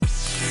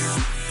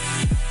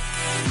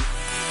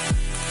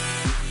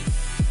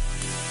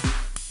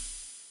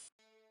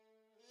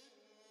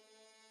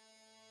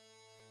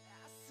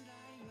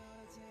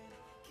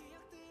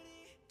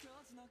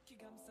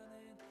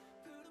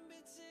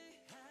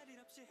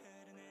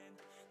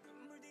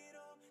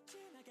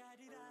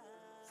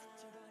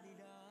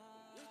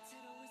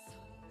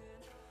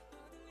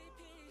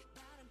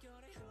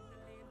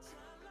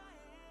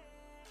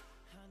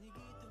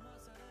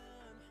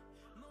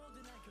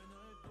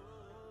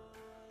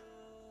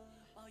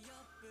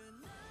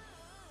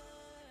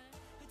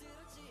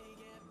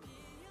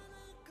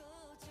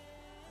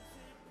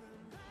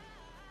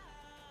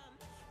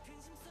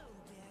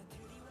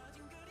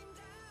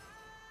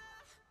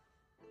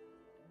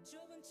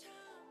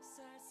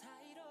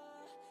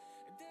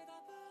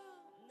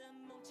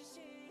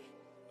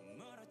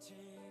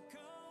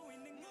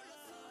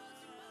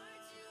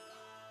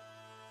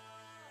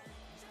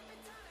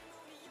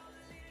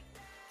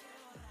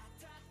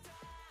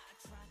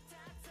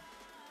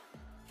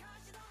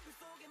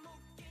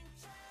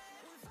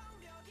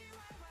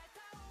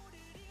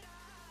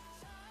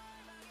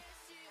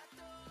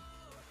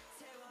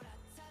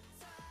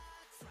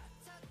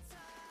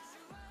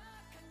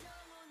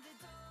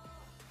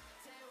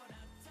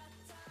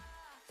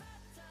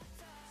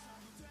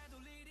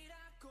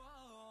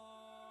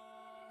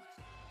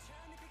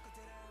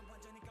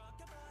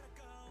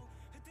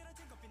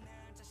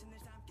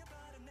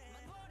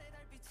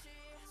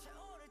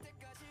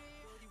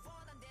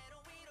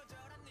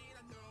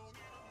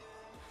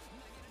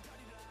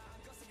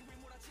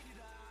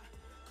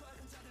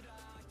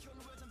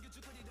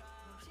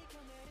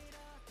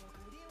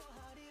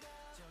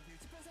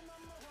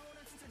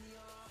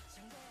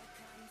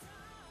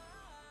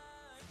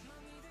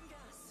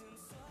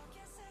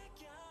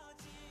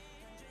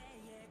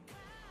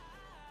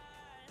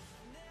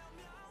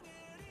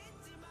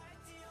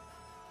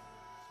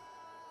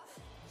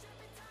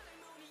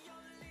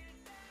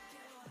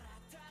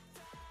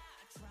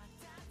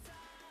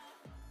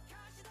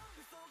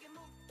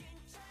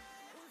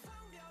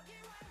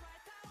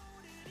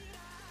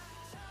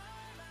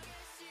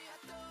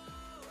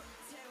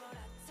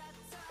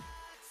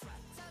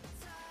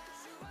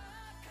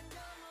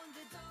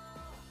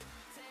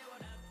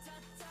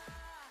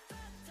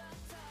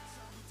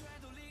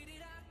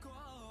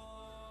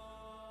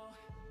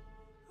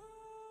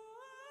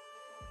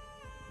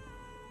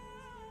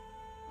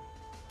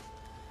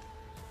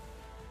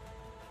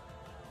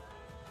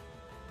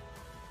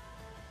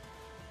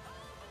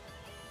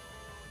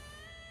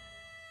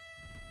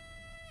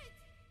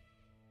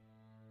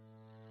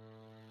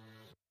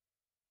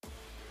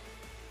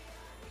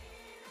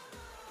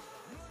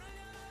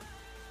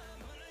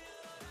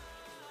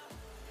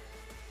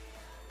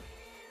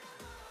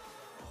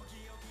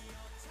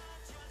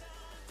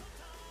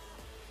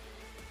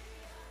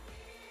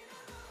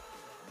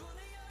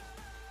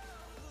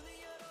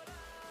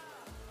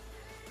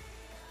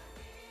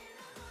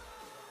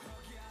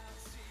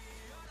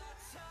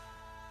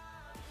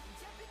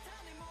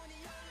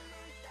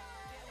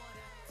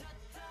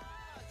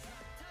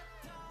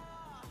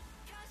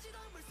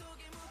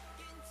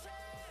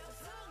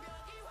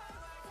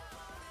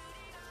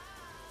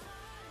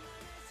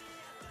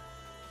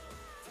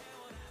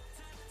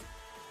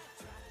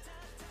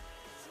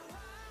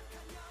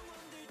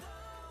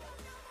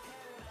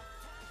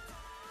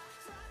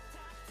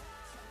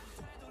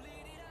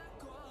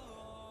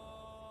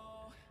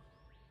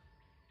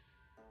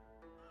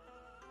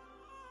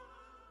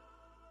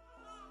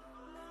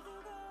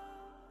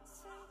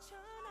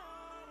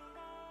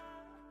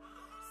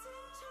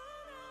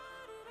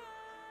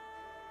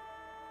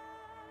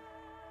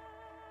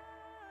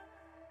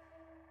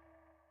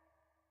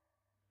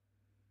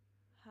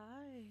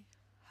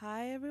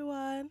Hi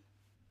everyone.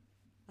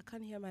 I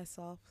can't hear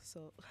myself,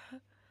 so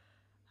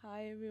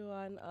hi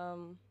everyone.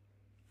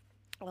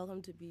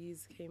 Welcome to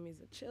Bees K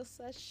Music Chill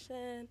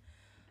Session.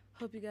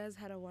 Hope you guys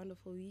had a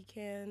wonderful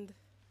weekend.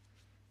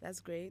 That's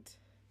great.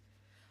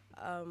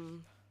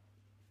 Um,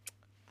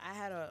 I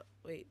had a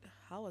wait.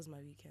 How was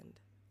my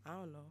weekend? I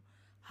don't know.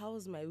 How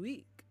was my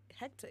week?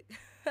 Hectic.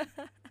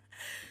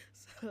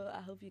 So I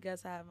hope you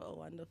guys have a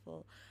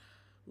wonderful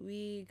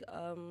week.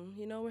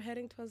 We're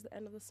heading towards the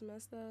end of the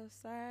semester.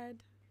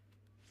 Sad,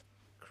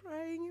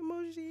 crying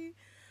emoji.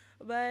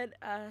 But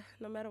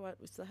no matter what,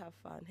 we still have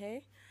fun,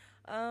 hey?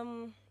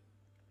 Um,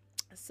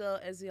 so,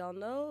 as you all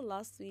know,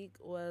 last week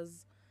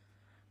was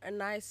a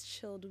nice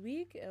chilled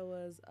week. It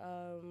was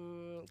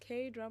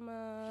K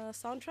drama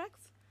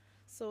soundtracks.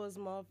 So,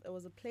 it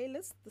was a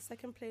playlist, the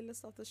second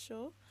playlist of the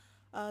show.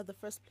 The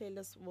first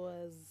playlist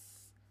was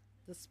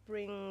the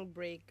spring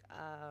break,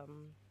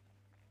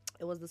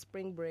 it was the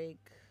spring break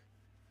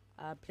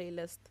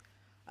playlist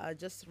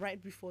just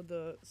right before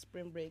the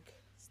spring break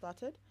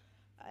started,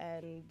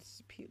 and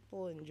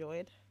people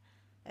enjoyed.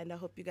 And I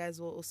hope you guys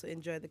will also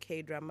enjoy the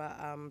K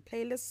drama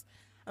playlist.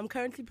 I'm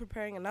currently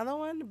preparing another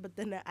one, but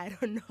then I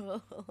don't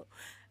know.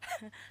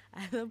 I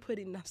haven't put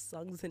enough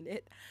songs in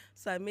it,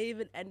 so I may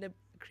even end up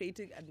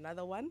creating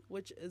another one,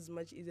 which is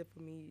much easier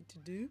for me to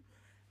do.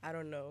 I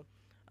don't know.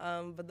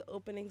 But the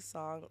opening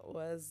song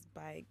was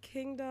by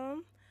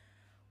Kingdom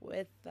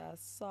with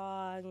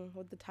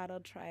the title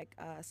track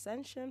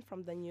Ascension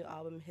from the new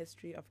album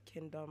History of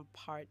Kingdom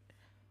Part.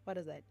 What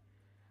is that?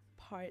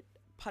 Part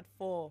Part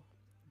 4.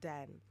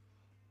 Dan.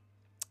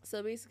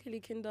 So basically,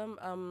 Kingdom,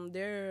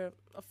 they're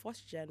a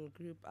fourth gen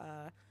group.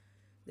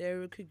 They're a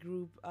rookie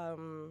group.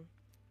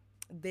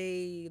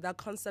 That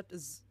concept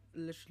is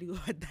literally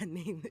what that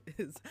name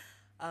is.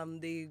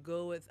 They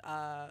go with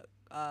uh,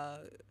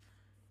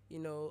 you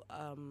know,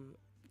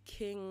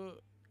 king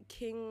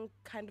king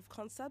kind of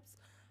concepts,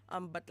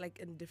 but like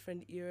in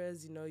different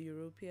eras.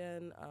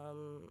 European.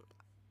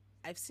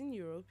 I've seen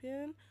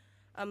European.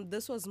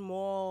 This was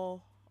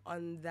more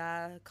on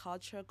that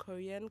culture,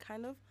 Korean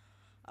kind of.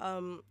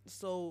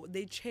 So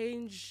they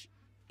change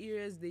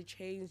eras, they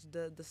change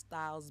the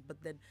styles,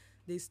 but then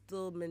they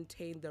still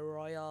maintain the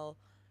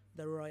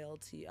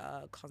royalty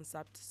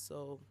concept.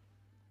 So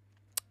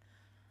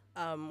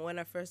when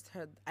I first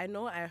heard, I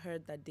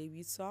heard that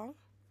debut song,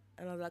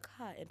 and I was like,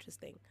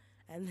 interesting.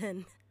 And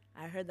then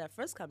I heard that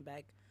first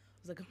comeback.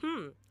 I was like,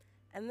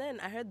 And then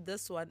I heard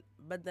this one,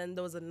 but then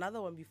there was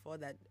another one before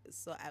that,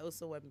 so I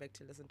also went back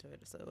to listen to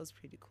it. So it was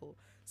pretty cool.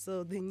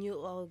 So the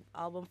new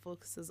album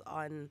focuses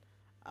on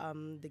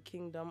the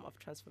kingdom of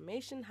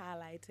transformation,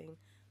 highlighting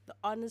the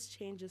honest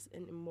changes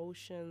in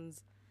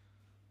emotions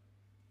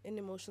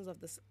of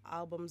this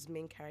album's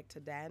main character,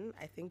 Dan.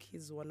 I think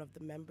he's one of the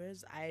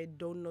members. I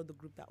don't know the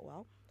group that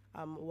well.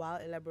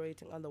 While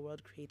elaborating on the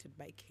world created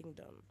by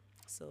Kingdom.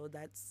 So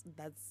that's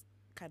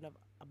kind of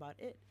about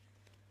it.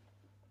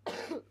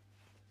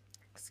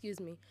 Excuse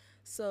me.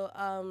 So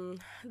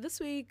this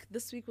week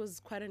was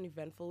quite an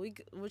eventful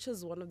week, which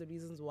is one of the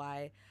reasons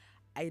why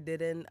I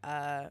didn't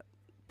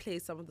play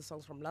some of the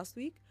songs from last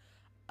week.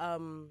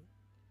 Um,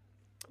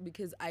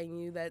 because I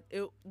knew that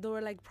there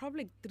were like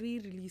probably like three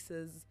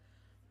releases,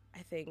 I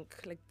think,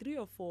 like three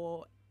or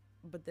four,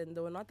 but then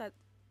they were not that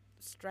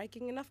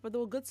striking enough, but they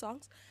were good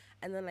songs.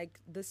 And then like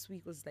this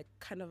week was like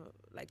kind of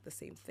like the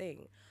same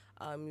thing.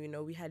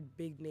 We had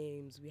big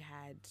names. We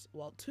had,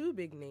 well, two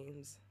big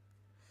names.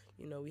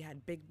 We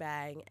had Big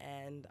Bang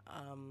and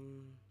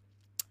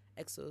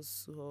EXO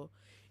Suho.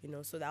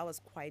 So that was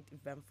quite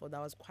eventful. That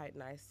was quite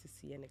nice to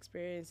see and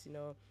experience.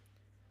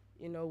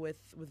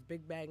 With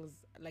Big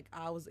Bangs, like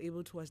I was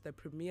able to watch the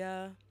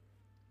premiere.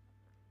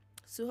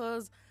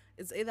 Suho's,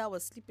 it's either I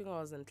was sleeping or I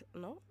wasn't.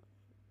 No,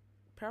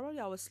 probably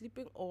I was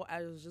sleeping or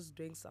I was just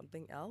doing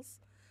something else,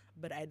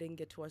 but I didn't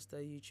get to watch the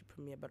YouTube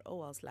premiere. But oh,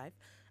 well, it's life.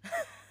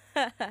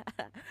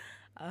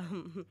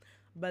 um,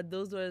 but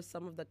those were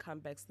some of the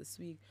comebacks this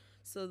week.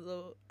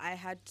 So I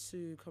had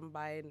to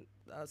combine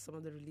some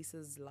of the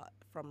releases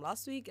from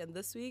last week and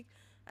this week,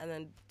 and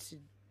then to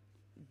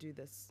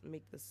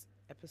make this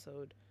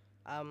episode.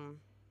 Um,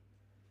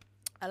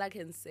 all I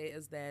can say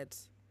is that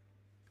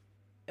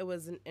it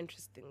was an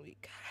interesting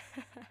week.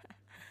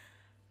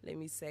 Let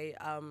me say,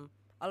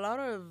 a lot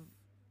of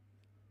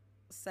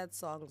sad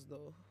songs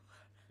though,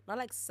 not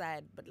like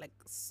sad, but like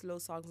slow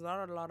songs.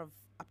 Not a lot of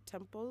up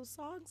tempo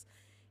songs.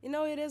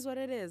 It is what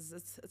it is.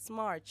 It's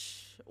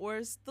March.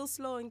 We're still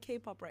slow in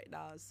K-pop right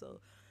now,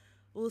 so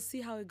we'll see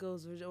how it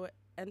goes. We're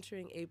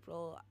entering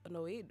April.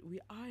 No, wait,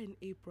 we are in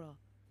April.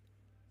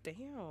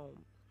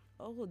 Damn.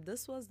 Oh,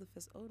 this was the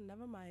first. Oh,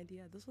 never mind.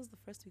 Yeah, this was the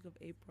first week of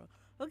April.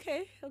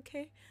 Okay,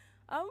 okay.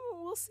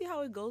 We'll see how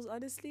it goes.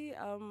 Honestly,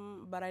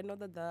 but I know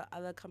that the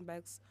other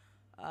comebacks,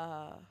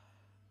 uh,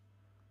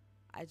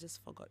 I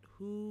just forgot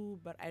who,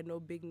 but I know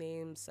big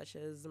names such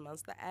as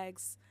Monster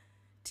X,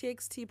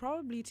 TXT.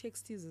 Probably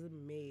TXT is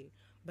in May,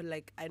 but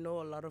like I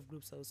know a lot of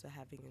groups are also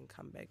having a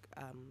comeback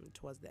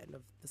towards the end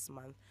of this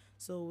month.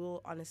 So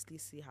we'll honestly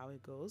see how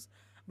it goes.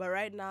 But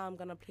right now, I'm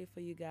gonna play for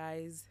you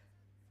guys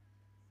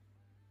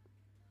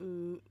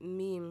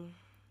Meme,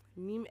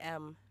 Meme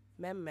M,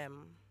 Mem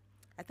Mem.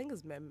 I think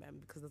it's Mem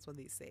Mem because that's what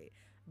they say.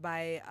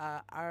 By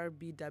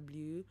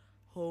RBW,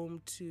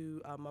 home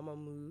to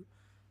Mamamoo.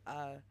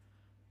 Uh,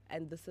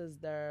 and this is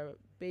their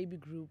baby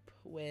group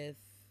with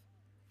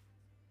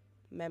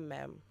Mem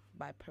Mem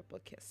by Purple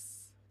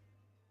Kiss.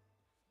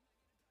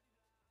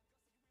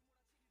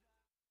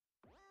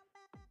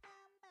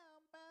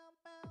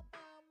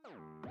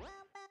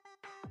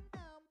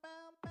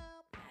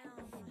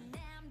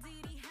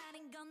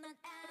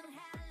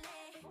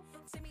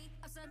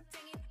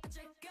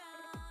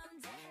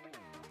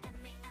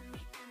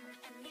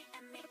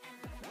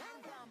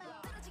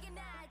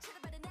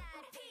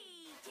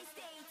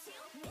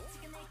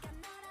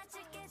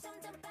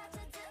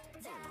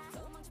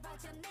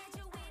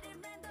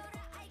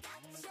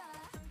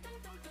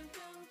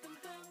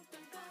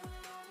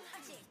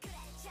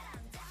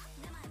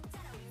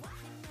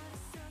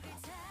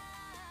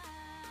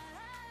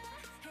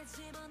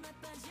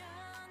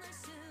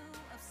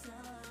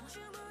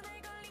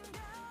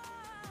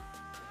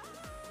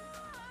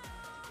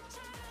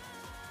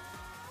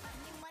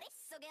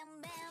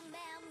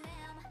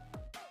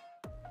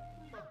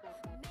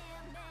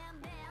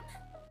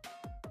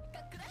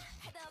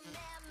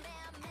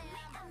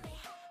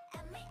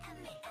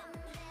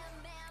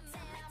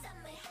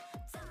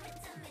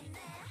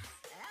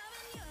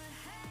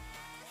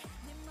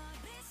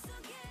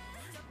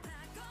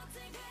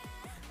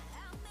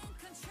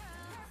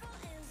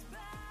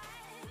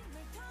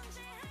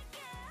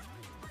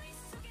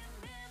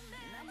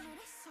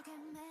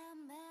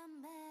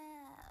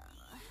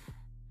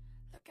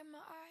 Look in my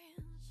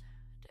eyes,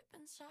 deep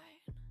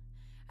inside,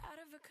 out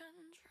of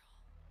control.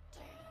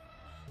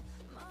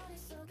 Damn.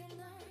 머릿속에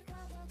널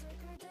가둬둘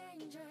그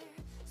danger.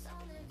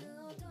 손을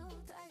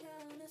그어도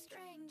다가오는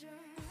stranger.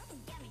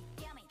 Get me,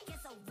 get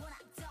so what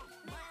I don't.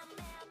 Man,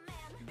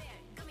 bear,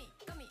 gummy,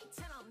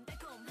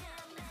 달콤해.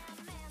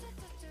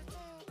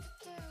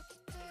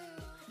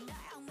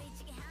 날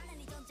미치게 하는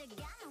네 존재가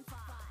on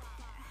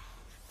fire.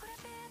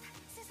 불빛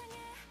세상에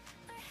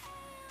널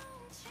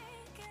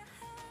헤엄치게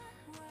해.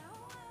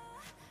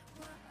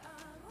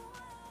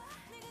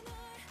 내가 널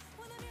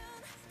원하면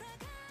다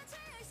가질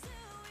수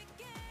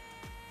있게.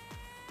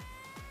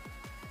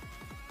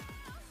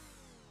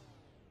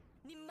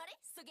 네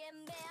머릿속에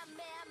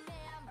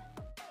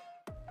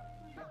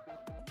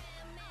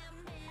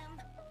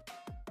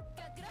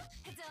거꾸로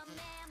해도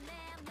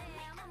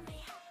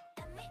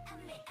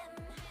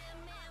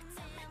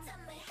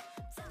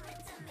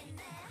Tell me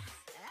now.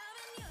 I'm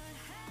in your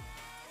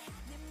head.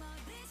 내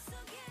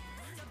머릿속에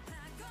더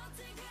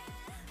파고들게.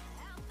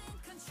 I'm in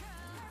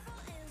control.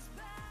 Purple is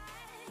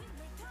bright.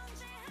 널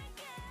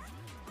통제할게.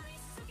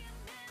 머릿속에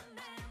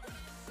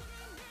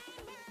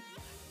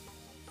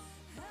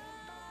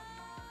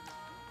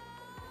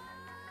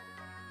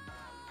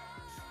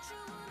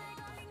주문에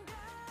걸린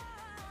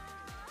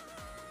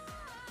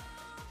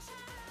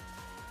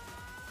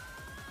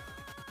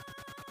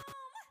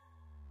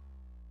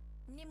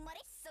네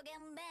머릿속에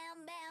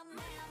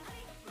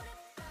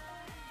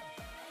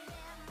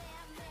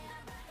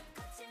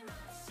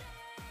거침없이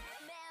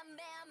네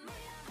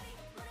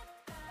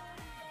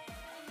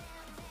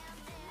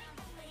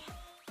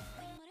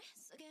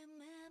머릿속에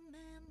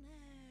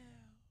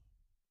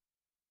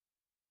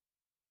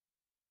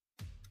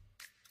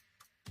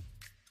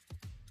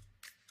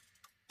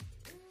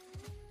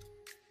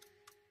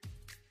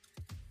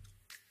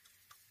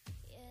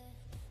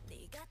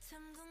네가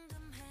참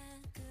궁금해.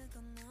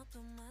 그건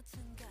너도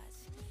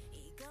마찬가지.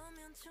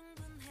 이거면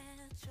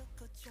충분해.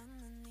 좋고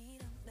좋는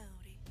이런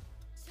놀이.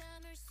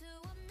 참을 수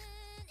없는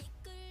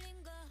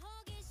이끌림과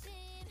호기심.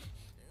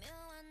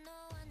 묘한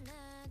너와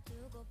나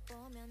두고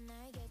보면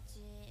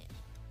알겠지.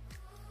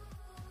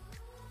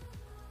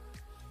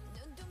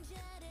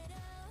 눈동자래로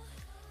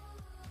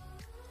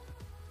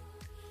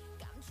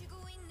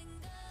감추고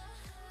있는 거.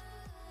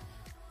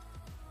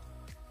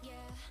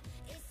 Yeah,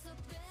 it's so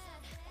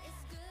bad,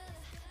 it's good.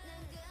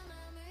 난 그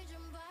맘을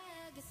좀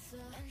봐야겠어.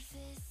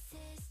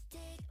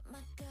 Narcissistic,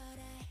 my God,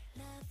 I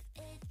love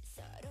it.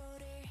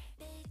 서로를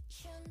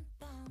비춘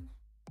밤.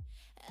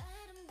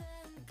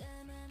 아름다운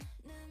까만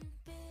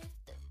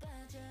눈빛도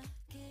빠져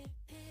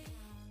깊이.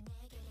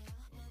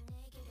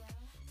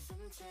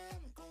 숨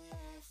참고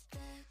last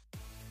step.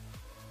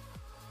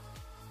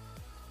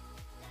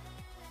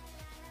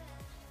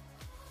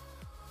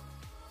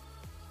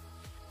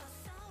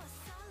 어서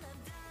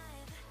love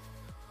dive.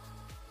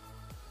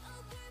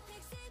 Oh,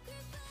 perfect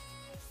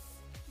sacrifice.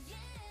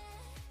 Yeah.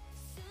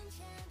 숨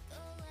참고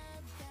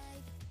love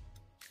dive.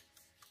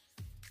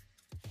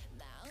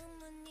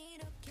 마음은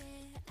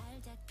이렇게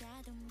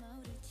알다가도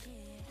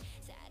모르지.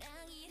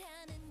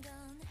 사랑이라는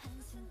건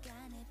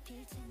한순간에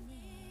필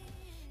테니.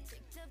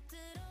 직접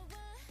들어와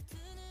두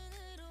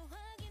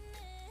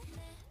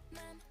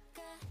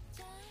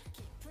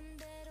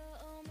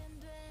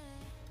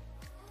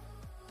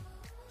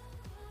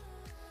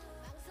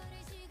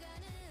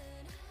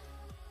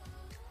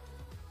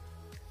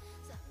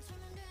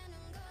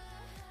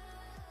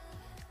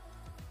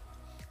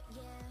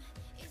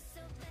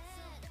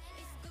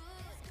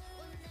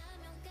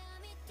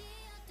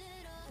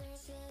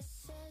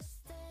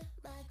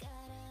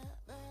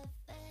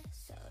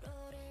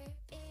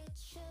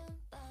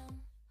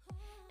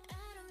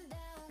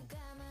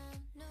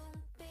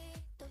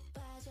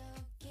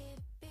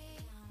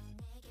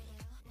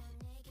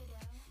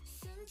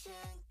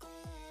참고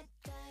love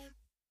dive.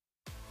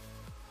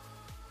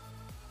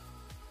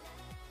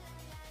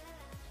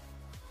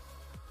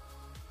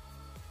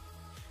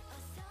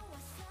 어서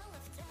와서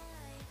love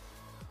dive.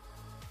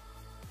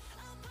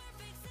 A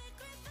perfect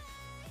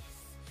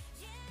sacrifice.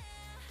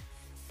 Yeah.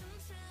 숨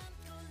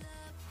참고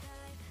love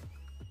dive.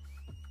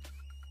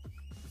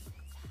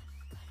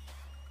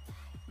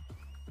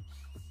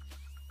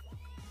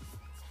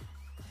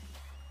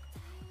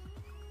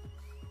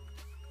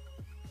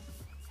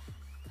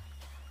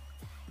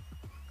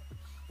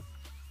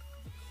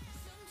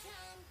 숨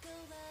참고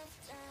love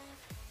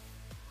dive.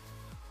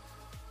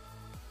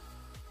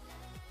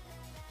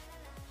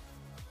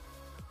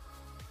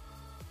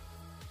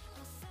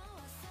 어서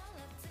와서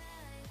love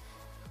dive.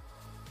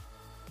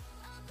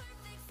 A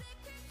perfect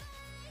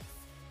sacrifice.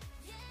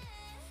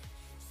 Yeah.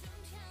 숨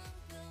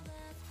참고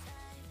love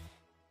dive.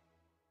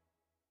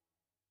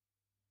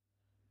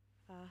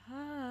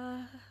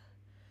 Aha.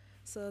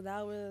 So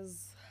that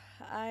was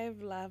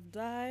I've Laugh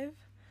Dive,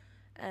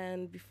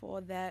 and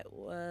before that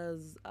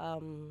was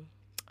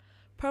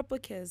Purple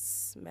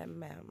Kiss Mem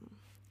Mem.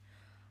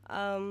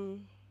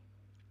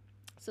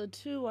 So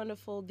two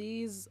wonderful.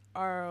 These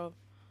are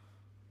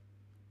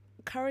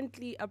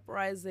currently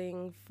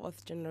uprising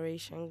fourth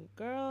generation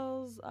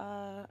girls.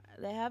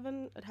 They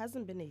haven't. It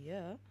hasn't been a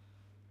year.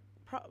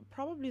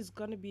 Probably it's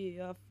gonna be a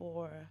year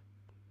for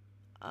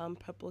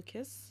Purple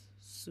Kiss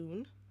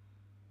soon.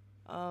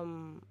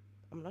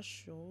 I'm not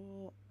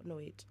sure. No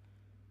wait.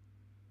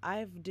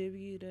 I've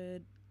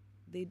debuted.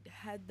 They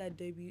had that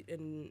debut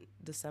in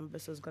December,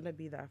 so it's gonna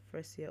be their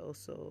first year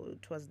also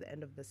towards the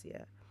end of this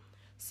year.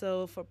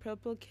 So for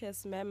Purple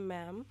Kiss, Mem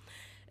Mem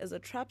is a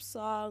trap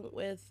song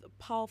with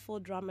powerful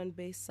drum and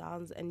bass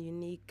sounds and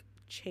unique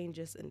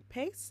changes in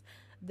pace.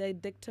 The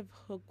addictive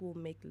hook will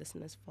make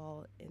listeners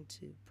fall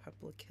into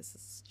Purple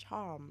Kiss's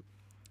charm.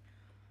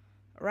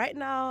 Right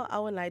now, I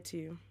won't lie to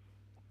you.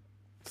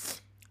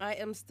 I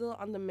am still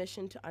on the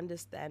mission to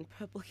understand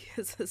Purple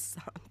Kiss's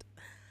sound.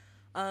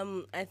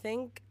 I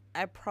think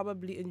I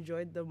probably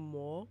enjoyed them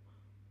more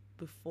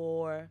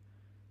before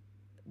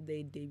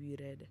they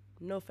debuted.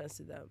 No offense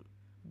to them,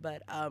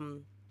 but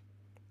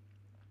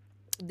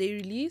they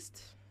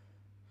released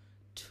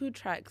 2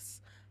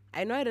 tracks.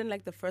 I know I didn't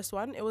like the first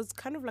one. It was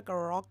kind of like a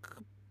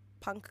rock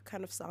punk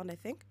kind of sound, I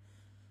think.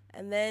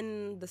 And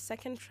then the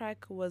second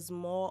track was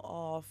more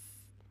of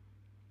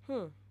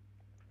what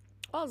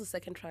was the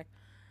second track?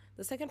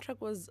 The second track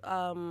was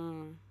I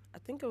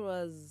think it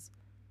was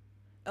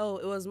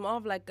more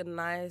of like a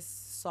nice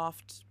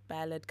soft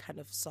ballad kind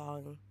of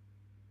song.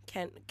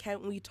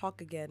 Can't we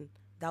talk again?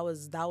 That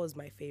was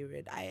my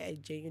favorite. I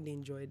genuinely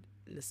enjoyed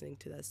listening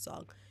to that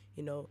song,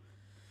 you know.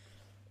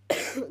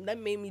 That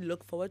made me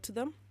look forward to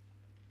them.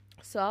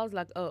 So I was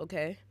like, oh,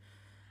 okay.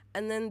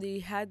 And then they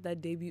had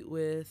that debut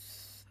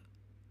with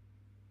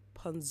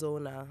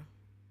Ponzona,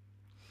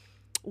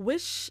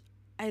 which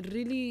I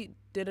really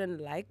didn't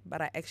like,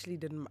 but I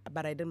didn't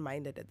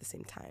mind it at the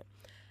same time.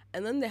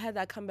 And then they had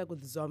that comeback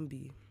with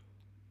Zombie.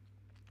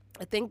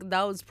 I think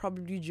that was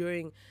probably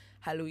during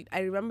Halloween.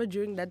 I remember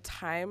during that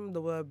time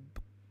there were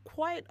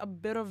quite a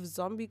bit of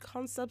zombie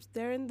concepts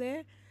there and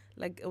there.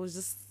 Like it was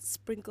just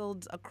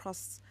sprinkled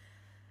across,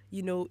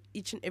 you know,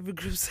 each and every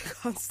group's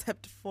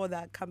concept for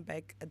that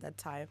comeback at that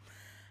time.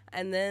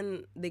 And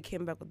then they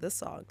came back with this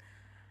song.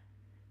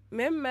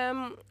 Mem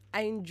Mem,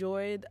 I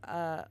enjoyed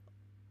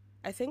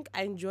I think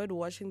I enjoyed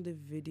watching the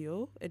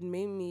video. It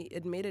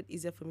made it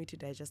easier for me to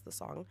digest the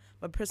song.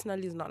 But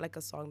personally, it's not like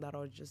a song that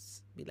I'll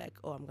just be like,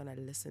 oh, I'm gonna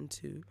listen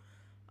to.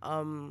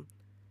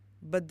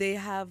 But they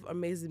have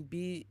amazing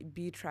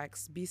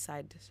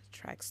B-side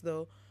tracks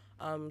though.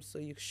 So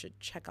you should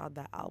check out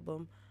that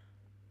album.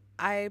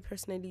 I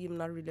personally am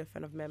not really a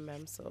fan of Mem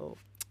Mem, so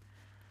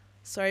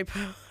sorry,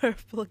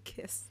 Purple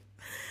Kiss.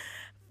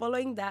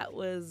 Following that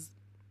was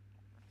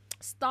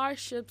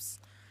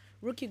Starship's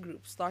rookie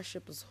group.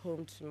 Starship is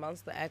home to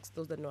Monster X.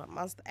 Those that know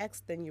Monster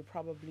X, then you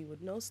probably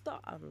would know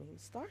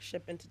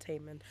Starship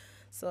Entertainment.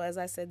 So as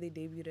I said, they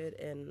debuted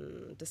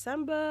in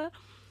December,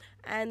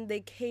 and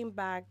they came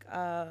back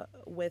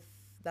with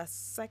the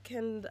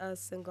second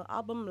single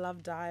album,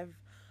 Love Dive,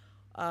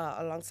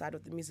 alongside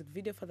with the music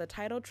video for the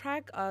title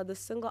track. The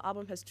single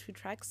album has 2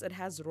 tracks. It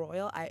has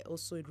Royal. I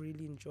also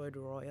really enjoyed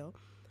Royal,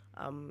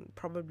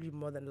 probably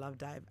more than Love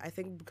Dive. I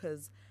think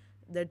because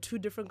they're 2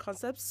 different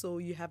concepts, so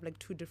you have like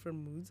 2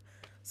 different moods.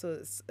 So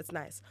it's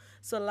nice.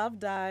 So Love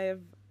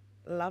Dive.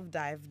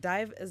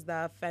 Dive is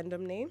the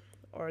fandom name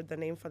or the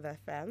name for their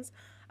fans.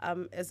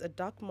 Is a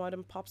dark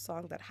modern pop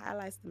song that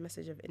highlights the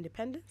message of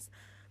independence.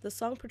 The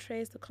song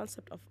portrays the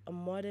concept of a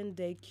modern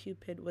day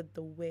Cupid with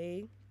the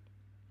way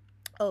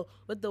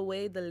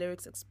the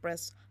lyrics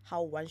express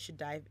how one should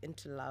dive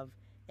into love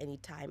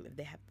anytime if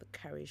they have the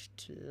courage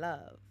to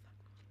love.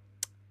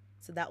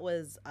 So that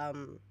was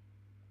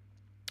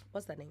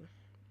what's that name?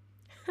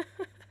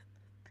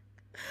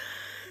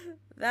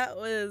 That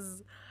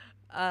was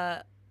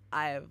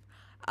I've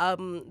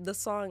the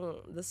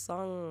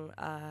song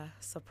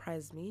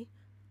surprised me.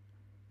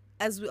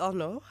 As we all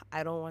know,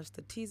 I don't watch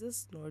the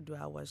teasers, nor do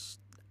I watch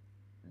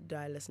do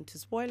I listen to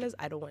spoilers?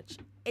 I don't watch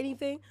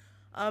anything.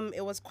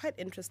 It was quite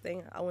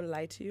interesting. I won't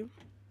lie to you.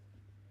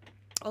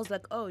 I was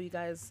like, oh, you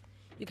guys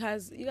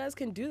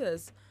can do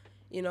this,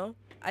 you know.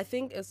 I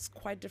think it's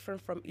quite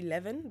different from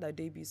 11, the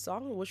debut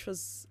song, which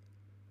was,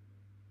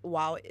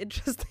 wow,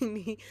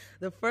 interestingly,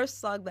 the first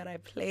song that I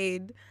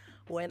played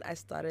when I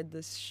started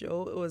this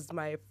show, it was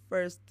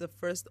the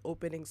first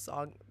opening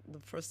song, the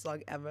first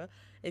song ever.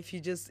 If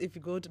you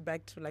go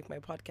back to like my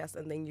podcast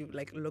and then you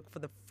like look for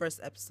the first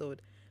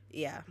episode,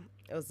 yeah,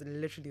 it was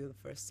literally the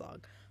first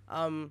song.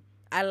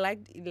 I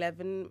liked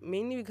 11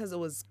 mainly because it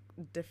was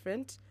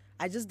different.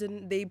 I just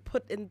didn't. They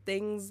put in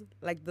things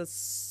like the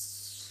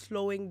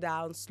slowing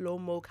down, slow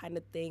mo kind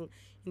of thing,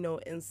 you know,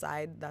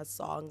 inside the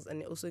songs,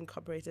 and it also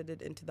incorporated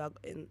it into the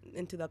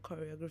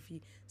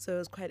choreography. So it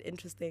was quite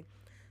interesting.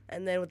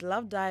 And then with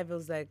Love Dive, it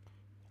was like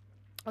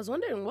I was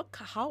wondering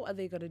how are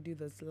they gonna do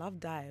this Love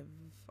Dive,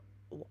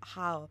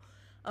 how,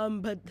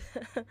 but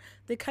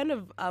they kind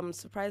of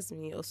surprised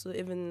me. Also,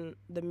 even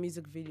the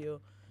music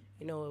video,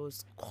 you know, it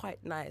was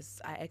quite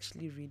nice. I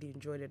actually really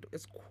enjoyed it.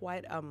 It's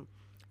quite an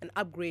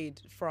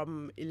upgrade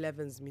from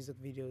 11's music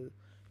video,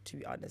 to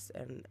be honest,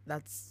 and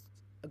that's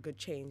a good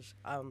change.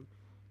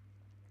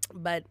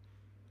 But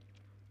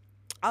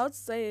I would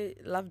say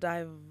Love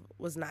Dive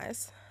was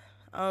nice.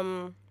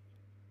 Um,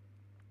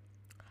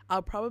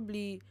 I'll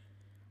probably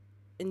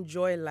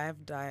enjoy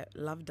Love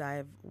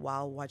Dive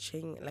while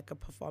watching like a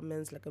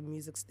performance, like a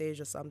music stage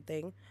or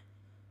something.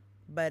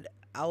 But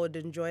I would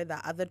enjoy the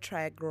other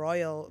track,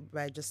 Royal,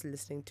 by just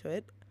listening to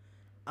it.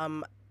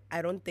 Um,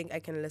 I don't think I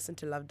can listen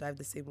to Love Dive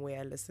the same way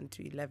I listen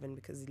to 11,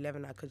 because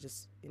 11 I could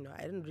just, you know,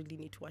 I didn't really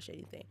need to watch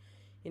anything.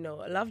 You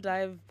know, Love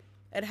Dive,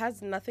 it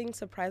has nothing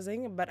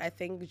surprising, but I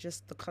think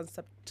just the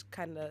concept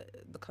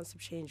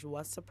change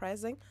was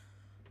surprising.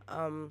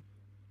 Um,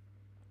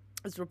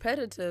 it's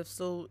repetitive,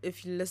 so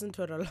if you listen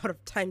to it a lot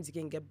of times, you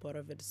can get bored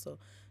of it. So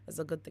it's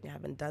a good thing I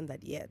haven't done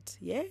that yet.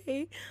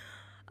 Yay!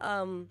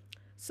 Um,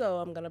 so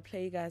I'm gonna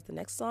play you guys the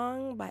next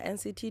song by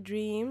NCT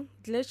Dream,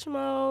 Glitch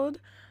Mode,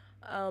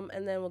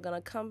 and then we're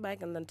gonna come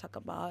back and then talk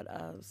about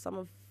some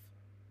of,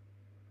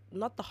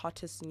 not the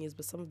hottest news,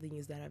 but some of the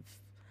news that have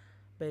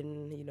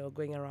been, you know,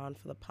 going around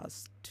for the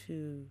past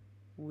 2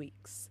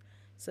 weeks.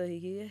 So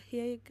here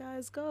you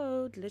guys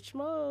go, Glitch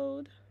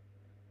Mode.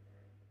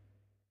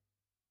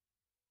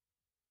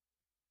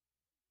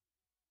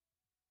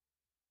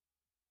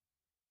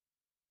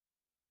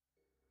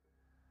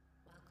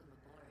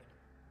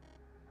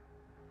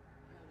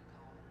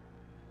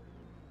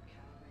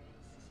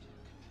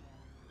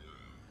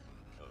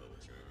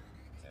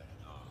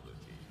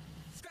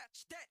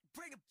 Scratch that,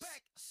 bring it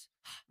back.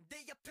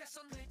 내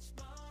옆에선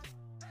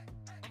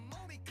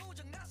온몸이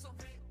고장나서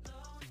난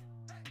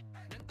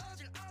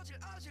어질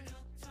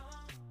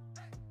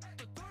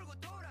또 돌고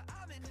돌아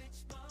I'm in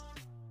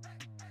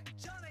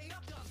전에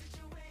없던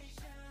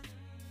situation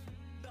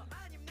너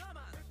아님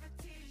너만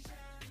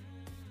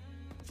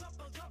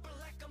Trouble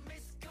like a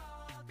missed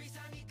call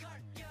비상이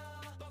걸려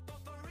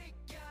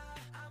뽀뽀뽀리야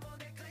I'm on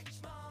that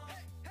glitch mode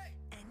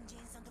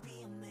엔진 성도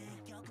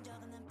위험해 겪은 적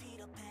없는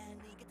피로팬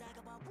네가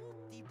다가와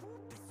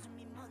whoop-de-whoop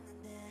숨이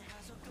멎는데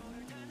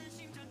가속도를 타는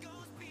심장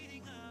goes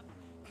speeding up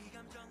이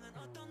감정은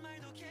어떤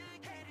말도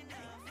can't get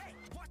enough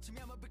Watch me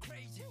I'm a bit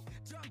crazy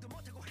정도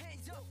못하고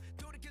hands up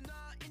돌이켜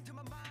놔 into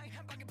my mind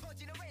한 방에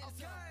퍼지는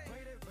ransom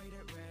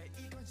Wait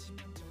이건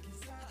치명적인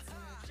사태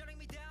Shutting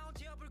me down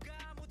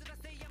지어볼까 모두 다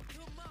say I'm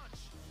too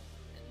much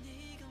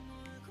네가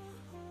몰고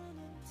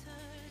오는 달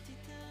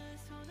뒤달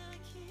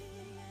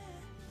소나기에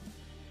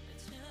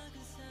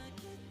작은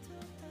사기도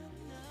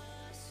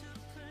단나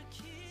숲을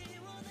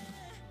키워내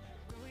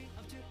Going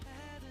up to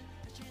heaven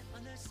다시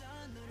어느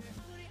선을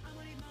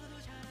아무리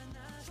먹어도 잘 안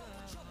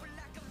나가 Trouble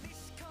like a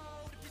missed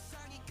code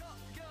비상이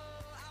걸려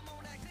I'm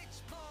on that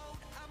glitch mode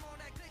I'm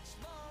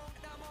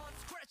on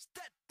scratch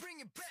that bring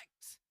it back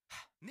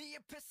네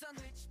옆에선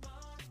glitch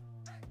mode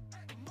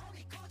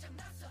몸이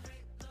고장났어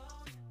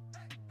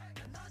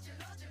난 어질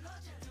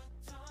또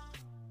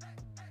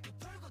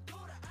돌고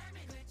돌아 I'm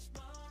in glitch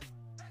mode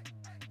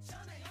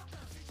전에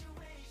없던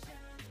situation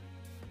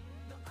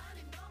너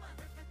아닌 너만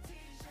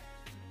repetition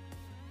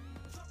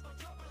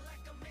Trouble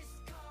like a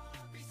missed call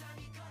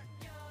비상이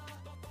걸려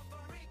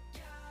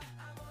뽀뽀뽀리야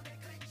I'm on that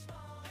glitch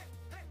mode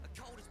A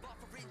code is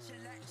buffering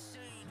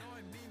selection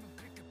너의 밈은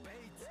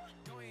clickbait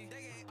going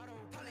내게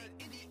autopilot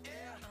in the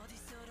air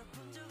어디서도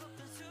본 적 없던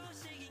수식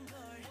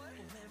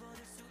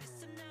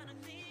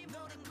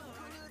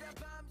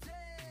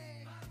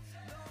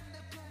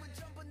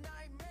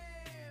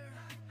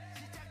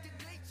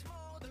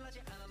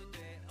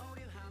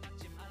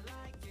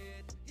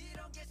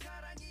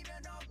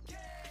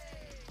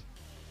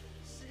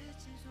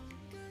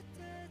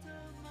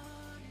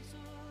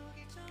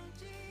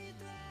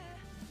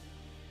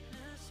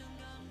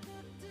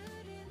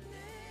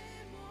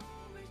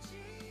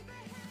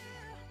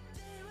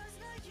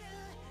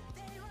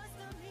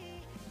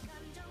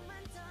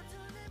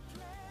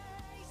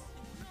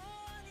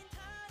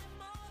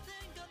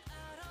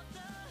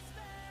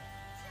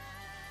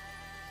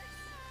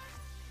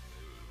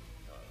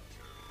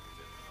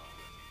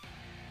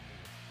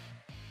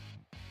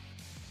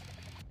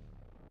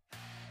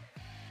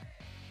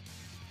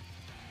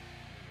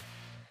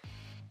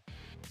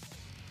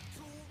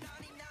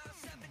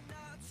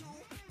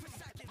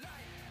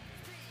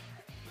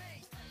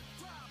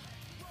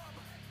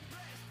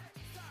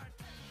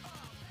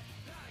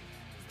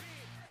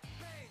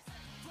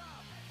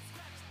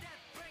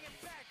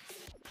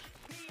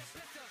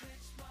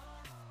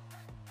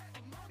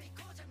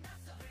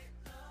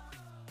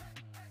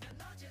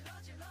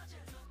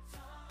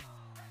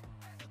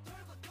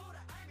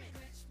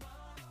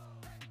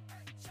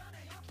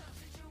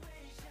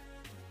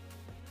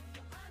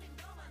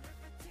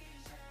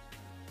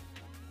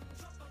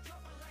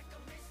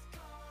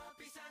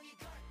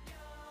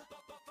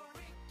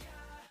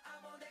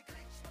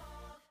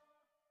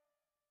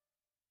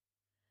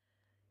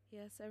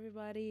Yes,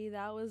 everybody,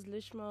 that was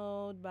Lish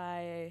Mode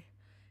by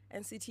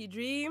NCT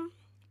Dream.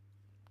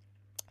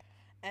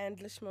 And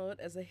Lish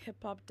Mode is a hip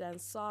hop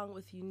dance song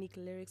with unique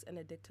lyrics and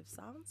addictive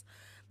sounds.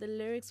 The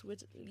lyrics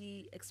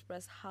witty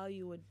express how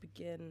you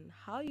begin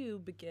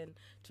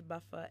to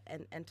buffer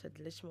and enter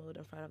Lish Mode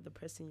in front of the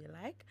person you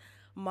like.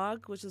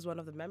 Mark, which is one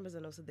of the members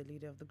and also the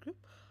leader of the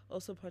group,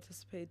 also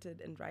participated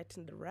in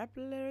writing the rap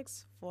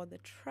lyrics for the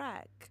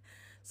track.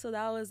 So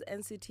that was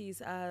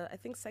NCT's, I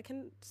think,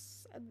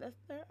 the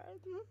third.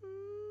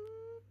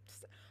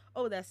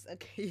 Oh, that's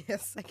okay.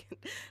 Yes, second.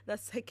 The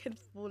second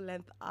full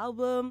length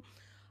album.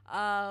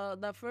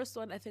 The first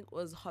one I think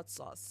was Hot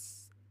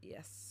Sauce.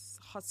 Yes,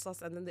 Hot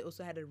Sauce, and then they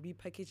also had a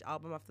repackaged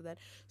album after that.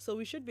 So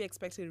we should be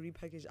expecting a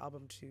repackaged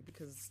album too,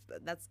 because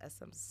that's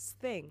SM's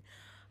thing.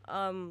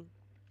 Um,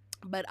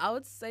 but I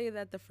would say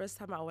that the first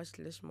time I watched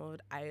Lish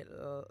Mode, I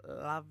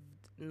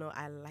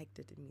liked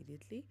it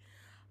immediately.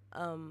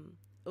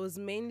 It was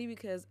mainly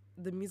because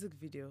the music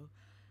video.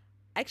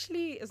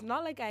 Actually, it's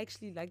not like I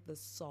actually liked the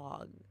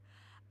song.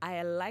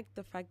 I liked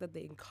the fact that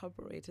they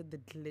incorporated the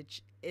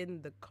glitch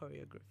in the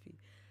choreography.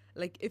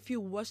 Like if you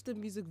watch the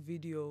music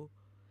video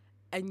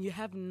and you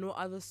have no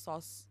other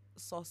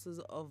sources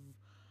of,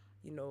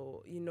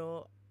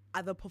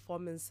 other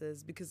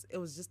performances, because it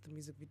was just the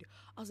music video.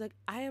 I was like,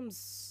 I am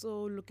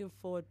so looking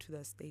forward to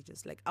the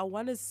stages. Like I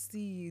want to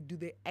see, do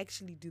they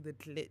actually do the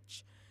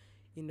glitch?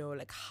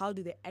 Like how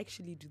do they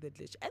actually do the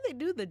glitch? And they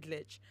do the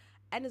glitch.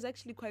 And it's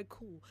actually quite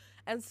cool.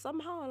 And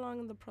somehow along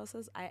in the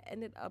process, I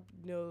ended up,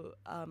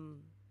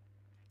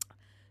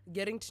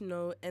 getting to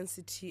know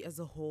NCT as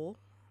a whole,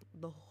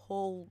 the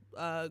whole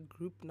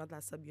group, not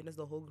that subunits,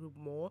 the whole group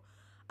more.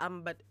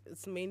 But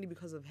it's mainly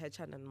because of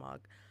Hechan and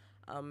Mark.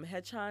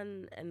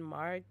 Hechan and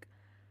Mark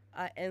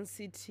are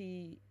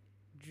NCT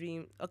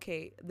Dream.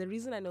 Okay, the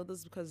reason I know this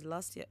is because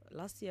last year,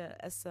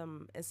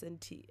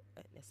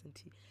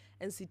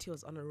 NCT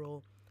was on a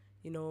roll.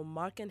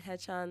 Mark and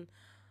Hechan,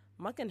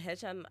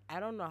 I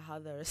don't know how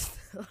they're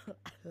still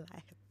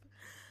alive.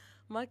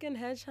 Mark and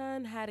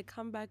Hechan had a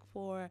comeback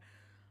for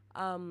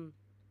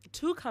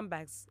two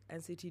comebacks,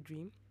 NCT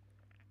Dream.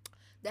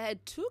 They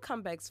had two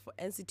comebacks for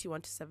NCT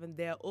 127.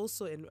 They are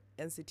also in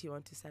NCT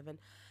 127.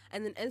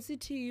 And then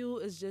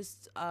NCTU is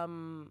just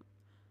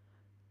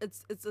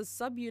it's a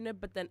subunit,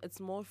 but then it's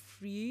more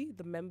free.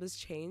 The members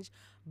change,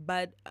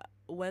 but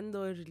when they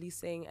were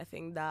releasing, I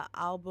think the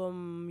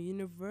album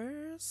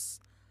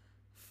Universe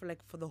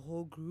for the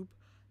whole group,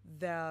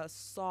 their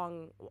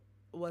song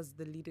was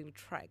the leading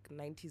track,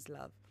 90s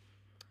Love,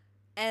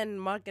 and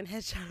Mark and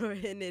Hechan were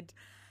in it.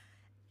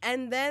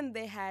 And then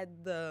they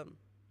had the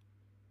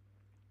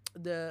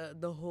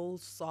whole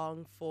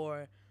song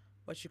for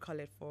what you call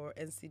it for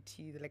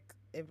NCT,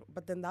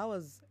 but then that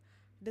was,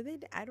 did they,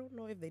 I don't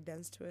know if they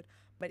danced to it,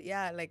 but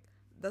yeah, like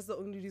that's the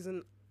only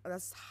reason,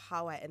 that's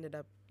how I ended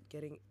up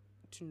getting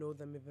to know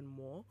them even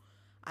more.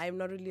 I'm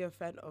not really a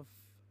fan of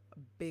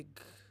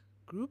big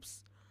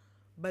groups,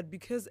 but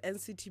because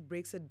NCT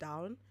breaks it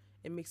down,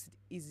 it makes it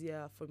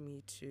easier for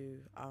me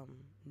to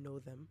know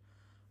them.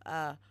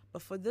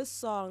 But for this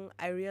song,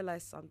 I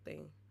realized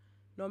something.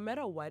 No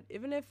matter what,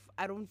 even if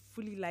I don't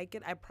fully like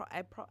it,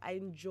 I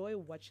enjoy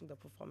watching the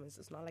performance.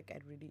 It's not like I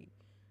really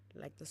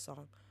like the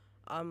song,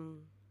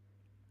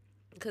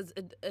 because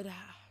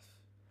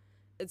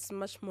it's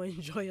much more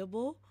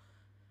enjoyable,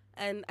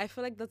 and I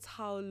feel like that's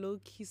how low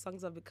key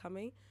songs are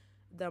becoming.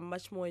 They're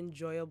much more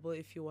enjoyable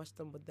if you watch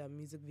them with their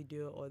music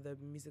video or the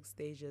music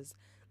stages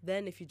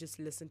than if you just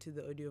listen to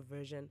the audio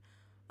version,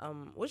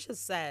 which is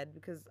sad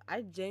because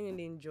I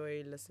genuinely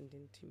enjoy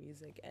listening to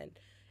music, and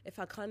if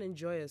I can't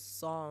enjoy a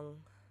song,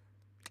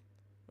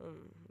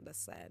 that's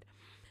sad.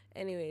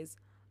 Anyways,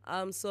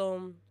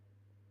 so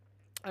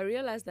I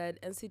realized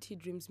that NCT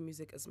Dream's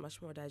music is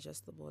much more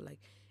digestible. Like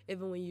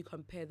even when you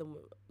compare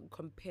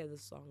the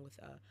song with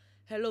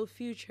Hello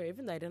Future,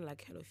 even though I didn't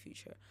like Hello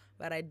Future,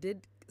 but I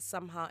did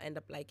somehow end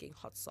up liking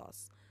Hot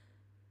Sauce.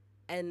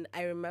 And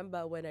I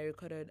remember when I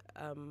recorded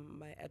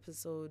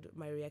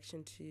my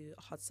reaction to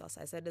Hot Sauce,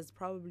 I said it's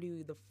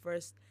probably the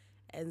first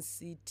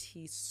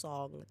NCT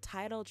song,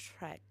 title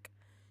track,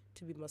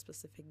 to be more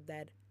specific,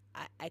 that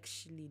I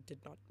actually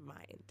did not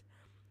mind.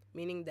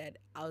 Meaning that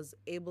I was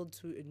able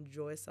to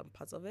enjoy some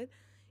parts of it.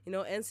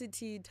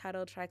 NCT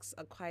title tracks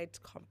are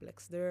quite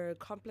complex. They're a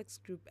complex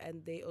group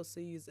and they also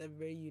use a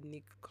very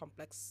unique,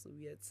 complex,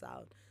 weird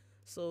sound.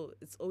 So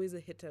it's always a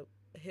hit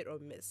or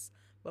miss.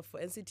 But for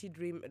NCT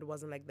Dream, it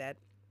wasn't like that.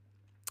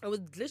 And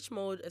with Glitch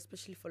Mode,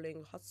 especially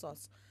following Hot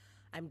Sauce,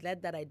 I'm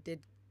glad that I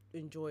did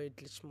enjoy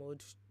Glitch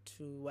Mode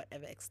to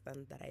whatever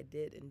extent that I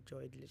did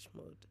enjoy Glitch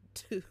Mode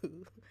too.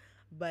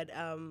 But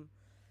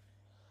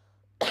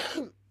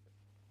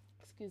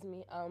excuse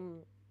me,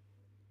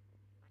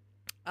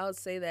 I would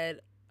say that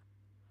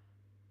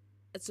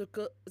it's a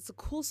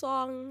cool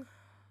song,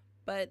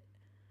 but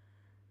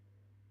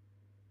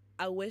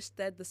I wish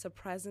that the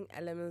surprising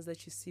elements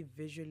that you see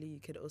visually, you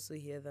could also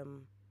hear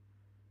them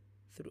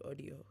through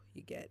audio.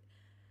 You get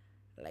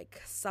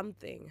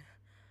something,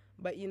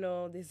 but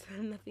there's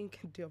nothing you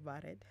can do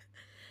about it.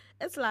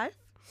 It's life.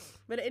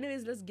 But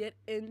anyways, let's get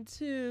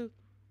into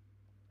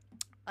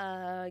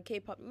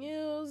K-pop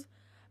news.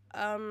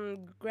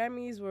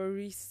 Grammys were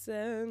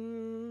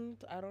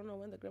recent. I don't know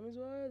when the Grammys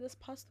were. This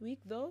past week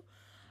though.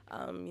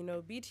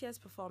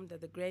 BTS performed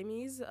at the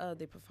Grammys.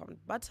 They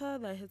performed Butter,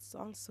 their hit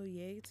song, so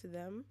yay to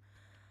them.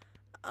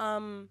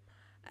 Um,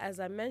 as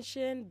I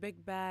mentioned,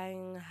 Big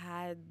Bang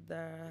had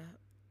the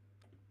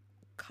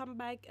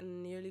comeback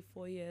in nearly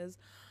 4 years,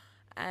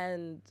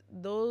 and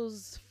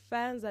those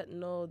fans that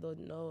know don't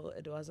know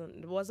it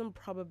wasn't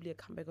probably a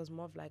comeback. It was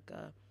more of like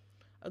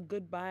a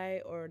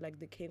goodbye, or like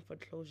they came for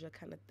closure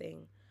kind of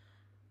thing.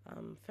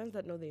 Fans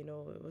that know, they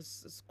know.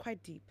 It's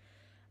quite deep.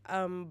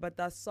 But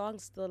that song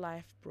Still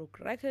Life broke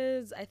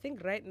records. I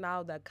think right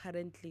now that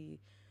currently,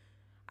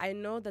 I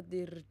know that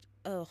they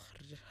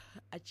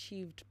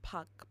achieved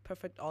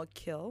perfect all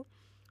kill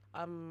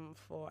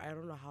for I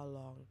don't know how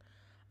long.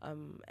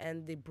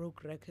 And they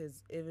broke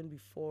records even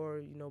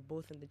before,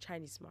 both in the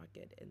Chinese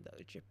market, in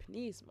the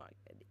Japanese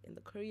market, in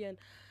the Korean,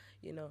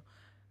 you know,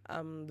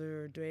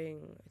 they're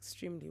doing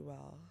extremely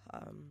well.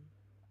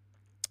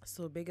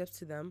 So big ups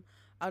to them.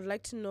 I'd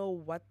like to know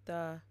what's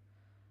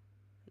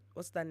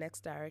the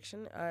next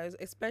direction,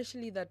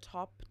 especially the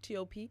top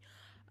TOP.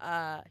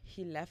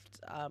 He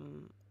left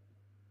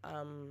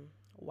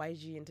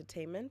YG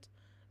Entertainment,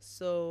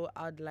 so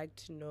I'd like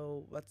to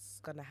know what's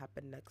gonna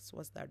happen next.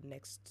 What's their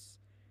next,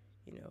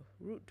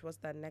 route? What's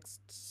their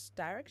next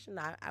direction?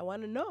 I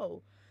want to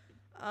know.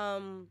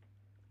 Um,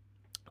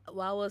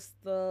 while we're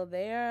still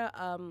there,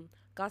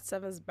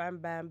 GOT7's Bam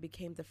Bam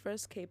became the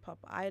first K-pop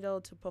idol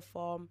to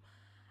perform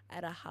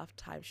at a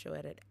halftime show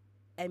at an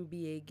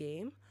NBA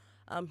game.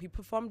 He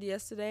performed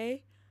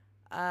yesterday,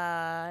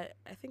 I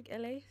think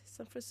LA,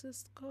 San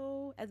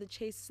Francisco, at the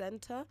Chase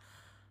Center.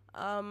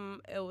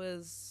 It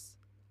was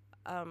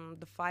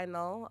the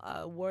final,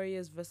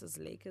 Warriors versus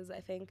Lakers,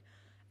 I think.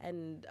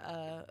 And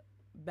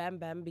Bam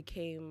Bam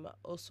became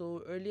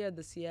also, earlier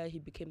this year, he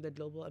became the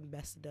global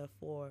ambassador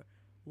for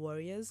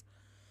Warriors.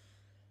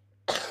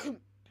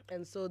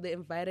 And so they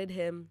invited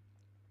him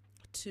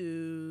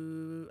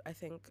to, I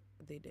think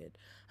they did,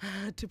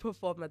 to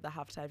perform at the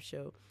halftime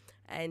show.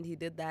 And he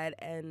did that,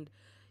 and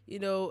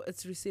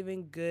it's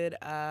receiving good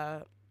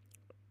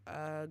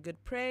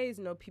good praise.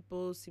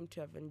 People seem to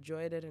have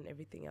enjoyed it and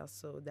everything else,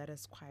 so that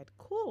is quite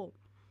cool.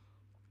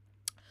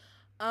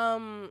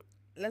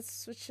 Let's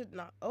switch it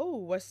now. Oh,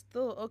 we're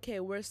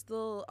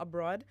still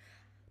abroad.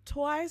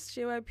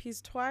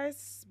 JYP's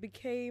Twice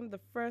became the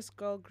first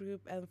girl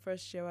group and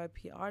first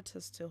JYP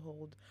artist to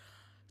hold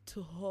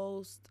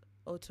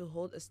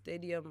a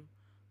stadium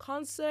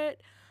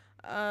concert.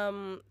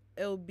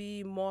 It'll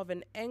be more of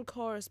an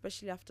encore,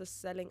 especially after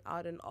selling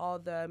out in all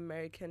the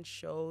American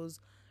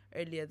shows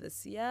earlier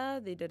this year.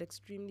 They did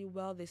extremely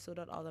well. They sold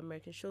out all the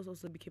American shows,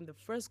 also became the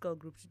first girl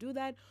group to do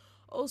that.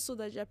 Also,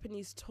 the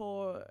Japanese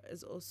tour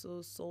is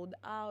also sold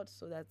out,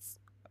 so that's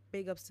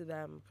big ups to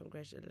them.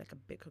 A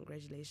big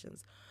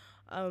congratulations.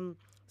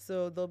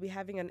 So they'll be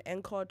having an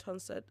encore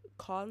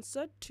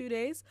concert 2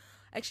 days.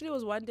 Actually, it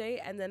was 1 day,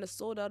 and then it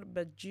sold out,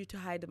 but due to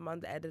high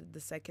demand, they added the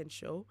second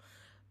show.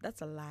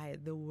 That's a lie.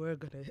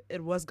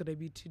 It was gonna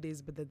be 2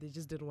 days, but then they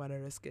just didn't want to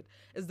risk it.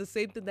 It's the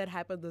same thing that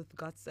happened with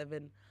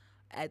GOT7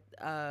 at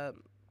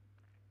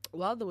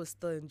while they were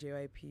still in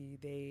JYP.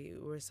 They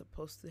were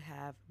supposed to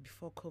have,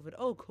 before COVID.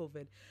 Oh,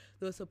 COVID!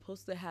 They were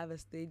supposed to have a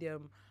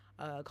stadium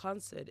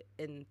concert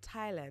in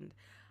Thailand,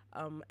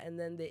 and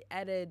then they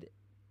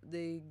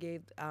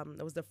gave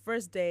it was the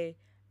first day,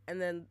 and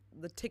then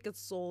the tickets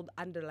sold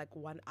under like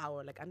 1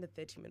 hour, like under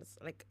 30 minutes.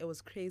 Like, it was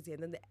crazy.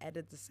 And then they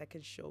added the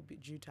second show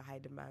due to high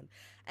demand.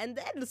 And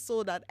then it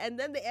sold out. And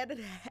then they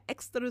added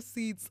extra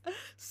seats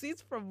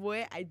from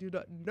where I do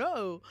not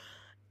know.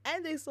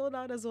 And they sold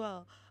out as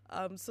well.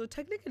 So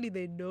technically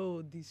they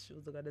know these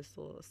shows are gonna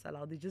sell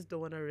out. They just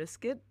don't want to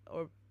risk it,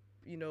 or,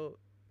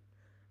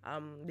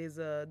 there's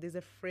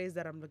a phrase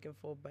that I'm looking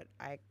for, but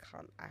I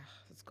can't.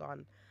 It's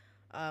gone.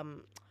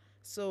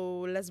 So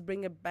let's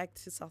bring it back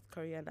to South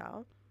Korea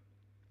now.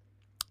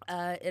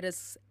 It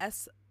is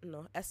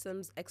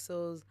SM's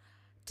EXO's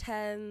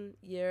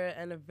 10-year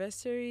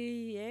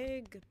anniversary.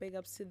 Yay, big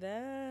ups to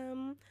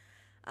them.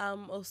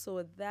 Also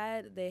with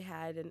that, they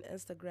had an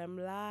Instagram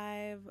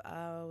live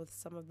with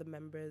some of the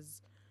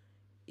members.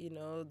 They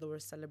were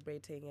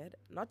celebrating it,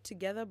 not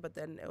together, but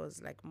then it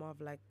was like more of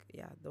like,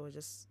 yeah, they were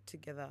just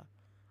together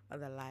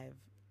on the live,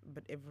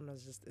 but everyone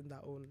was just in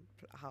their own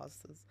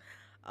houses.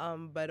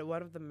 But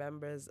one of the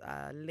members,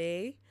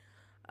 Lei,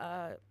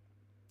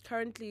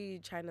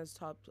 currently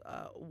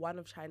one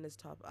of China's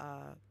top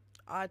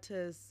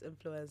artists,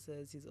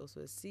 influencers. He's also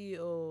a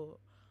CEO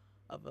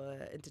of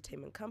an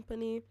entertainment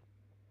company.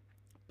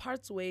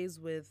 Parts ways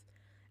with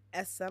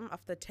SM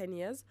after 10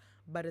 years,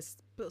 but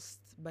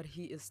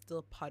he is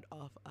still part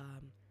of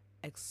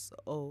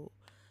EXO.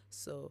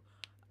 So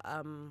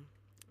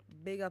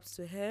big ups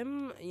to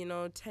him.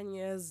 10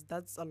 years,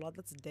 that's a lot.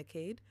 That's a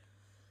decade.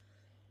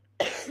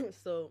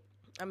 So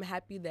I'm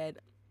happy that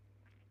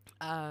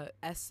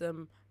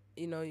SM,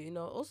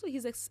 also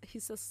his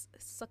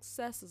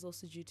success is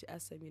also due to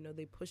SM.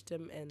 They pushed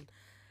him in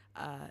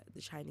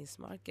the Chinese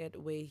market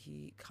where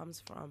he comes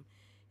from.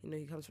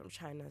 He comes from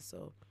China,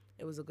 so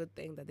it was a good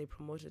thing that they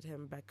promoted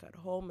him back at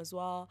home as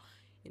well.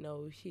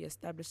 He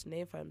established a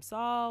name for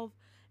himself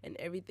and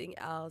everything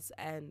else.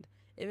 And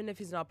even if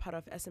he's not part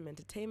of SM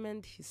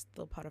Entertainment, he's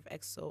still part of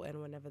EXO,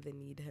 and whenever they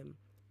need him,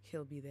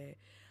 he'll be there.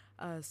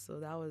 So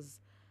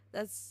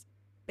that's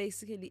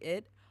basically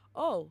it.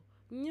 Oh,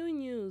 new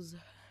news.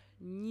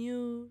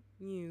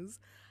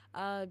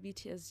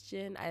 BTS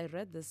Jin, I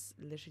read this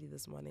literally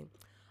this morning,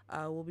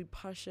 will be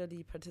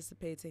partially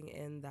participating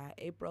in the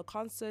April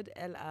concert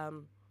and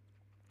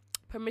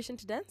Permission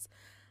to Dance,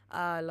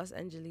 Los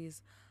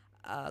Angeles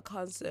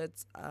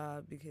concert,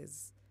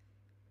 because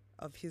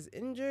of his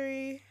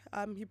injury.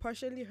 He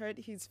partially hurt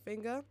his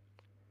finger.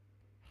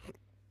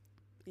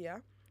 Yeah,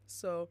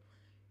 so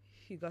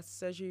he got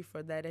surgery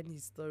for that, and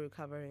he's still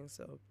recovering.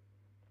 So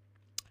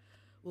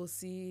we'll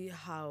see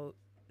how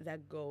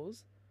that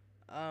goes.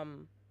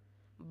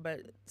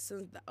 But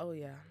oh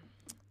yeah,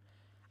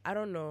 I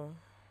don't know.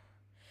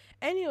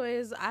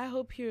 Anyways, I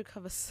hope he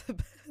recovers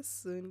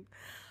soon.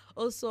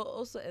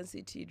 Also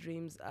NCT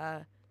Dreams.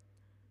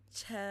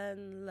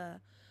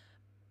 Chandler,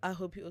 I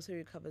hope he also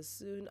recovers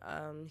soon.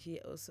 He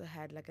also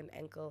had like an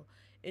ankle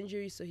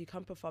injury, so he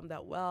can't perform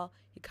that well.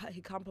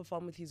 He can't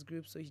perform with his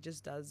group, so he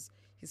just does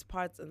his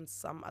parts and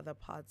some other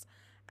parts,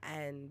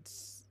 and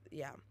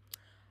yeah.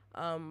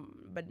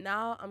 But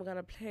now I'm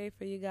gonna play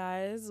for you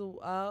guys.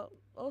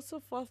 Also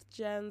fourth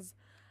gen's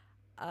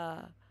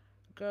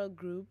girl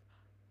group.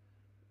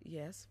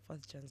 Yes,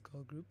 fourth gen's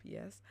girl group.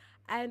 Yes,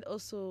 and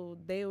also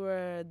they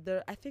were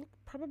I think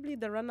probably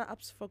the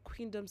runner-ups for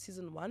Queendom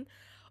season 1.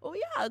 Oh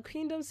yeah,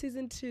 Queendom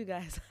season 2,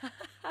 guys.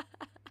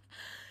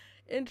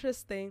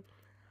 Interesting.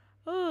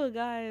 Oh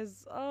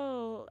guys,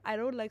 I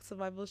don't like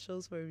survival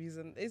shows for a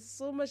reason. It's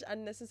so much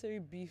unnecessary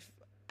beef.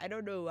 I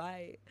don't know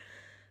why.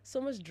 So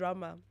much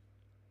drama.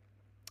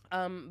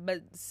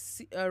 But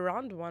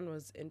round 1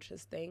 was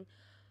interesting.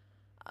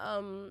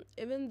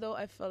 Even though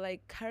I feel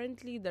like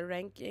currently the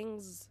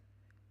rankings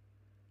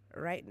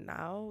right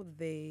now,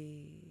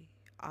 they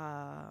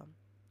I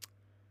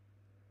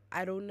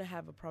don't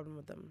have a problem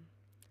with them,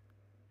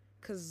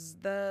 because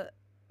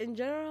in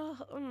general,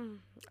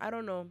 I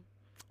don't know,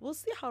 we'll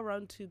see how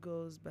round 2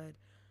 goes, but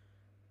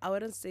I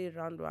wouldn't say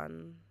round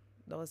 1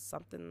 there was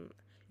something,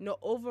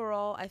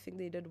 overall I think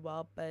they did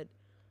well, but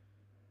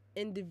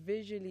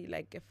individually,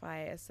 like if I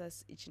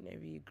assess each and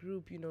every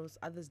group,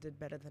 others did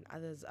better than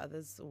others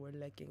were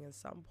lacking in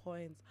some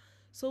points,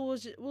 so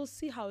we'll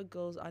see how it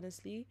goes,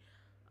 honestly.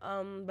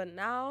 But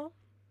now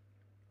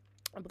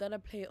I'm gonna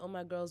play All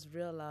My Girls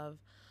Real Love,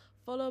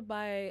 followed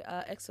by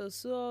EXO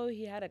Suho.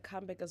 He had a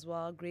comeback as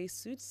well, Grey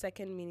Suit,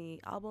 second mini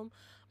album,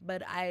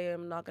 but I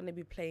am not gonna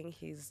be playing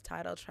his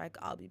title track.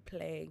 I'll be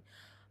playing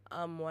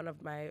one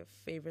of my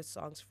favorite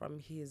songs from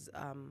his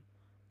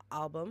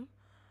album,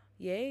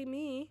 Yay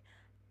Me,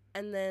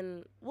 and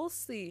then we'll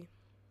see.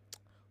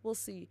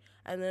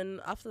 And then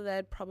after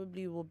that,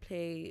 probably we'll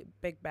play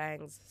Big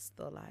Bang's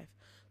Still Alive.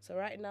 So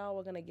right now,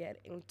 we're gonna get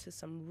into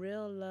some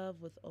real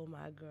love with Oh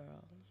My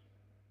Girl.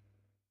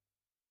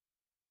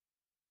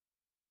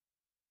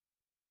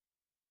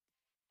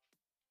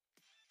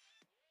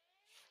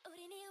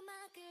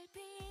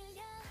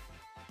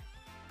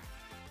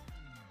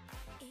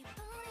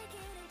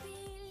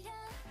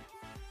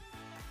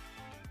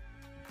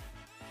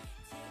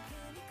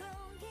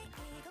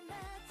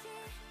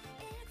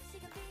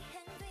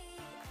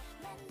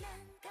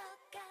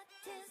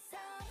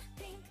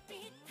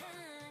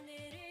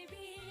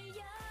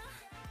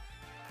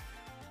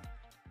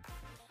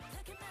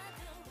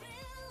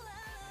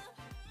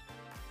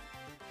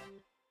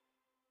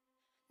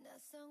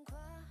 낯선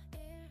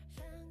과일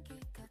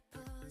향기가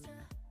퍼져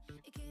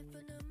이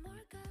기분은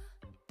뭘까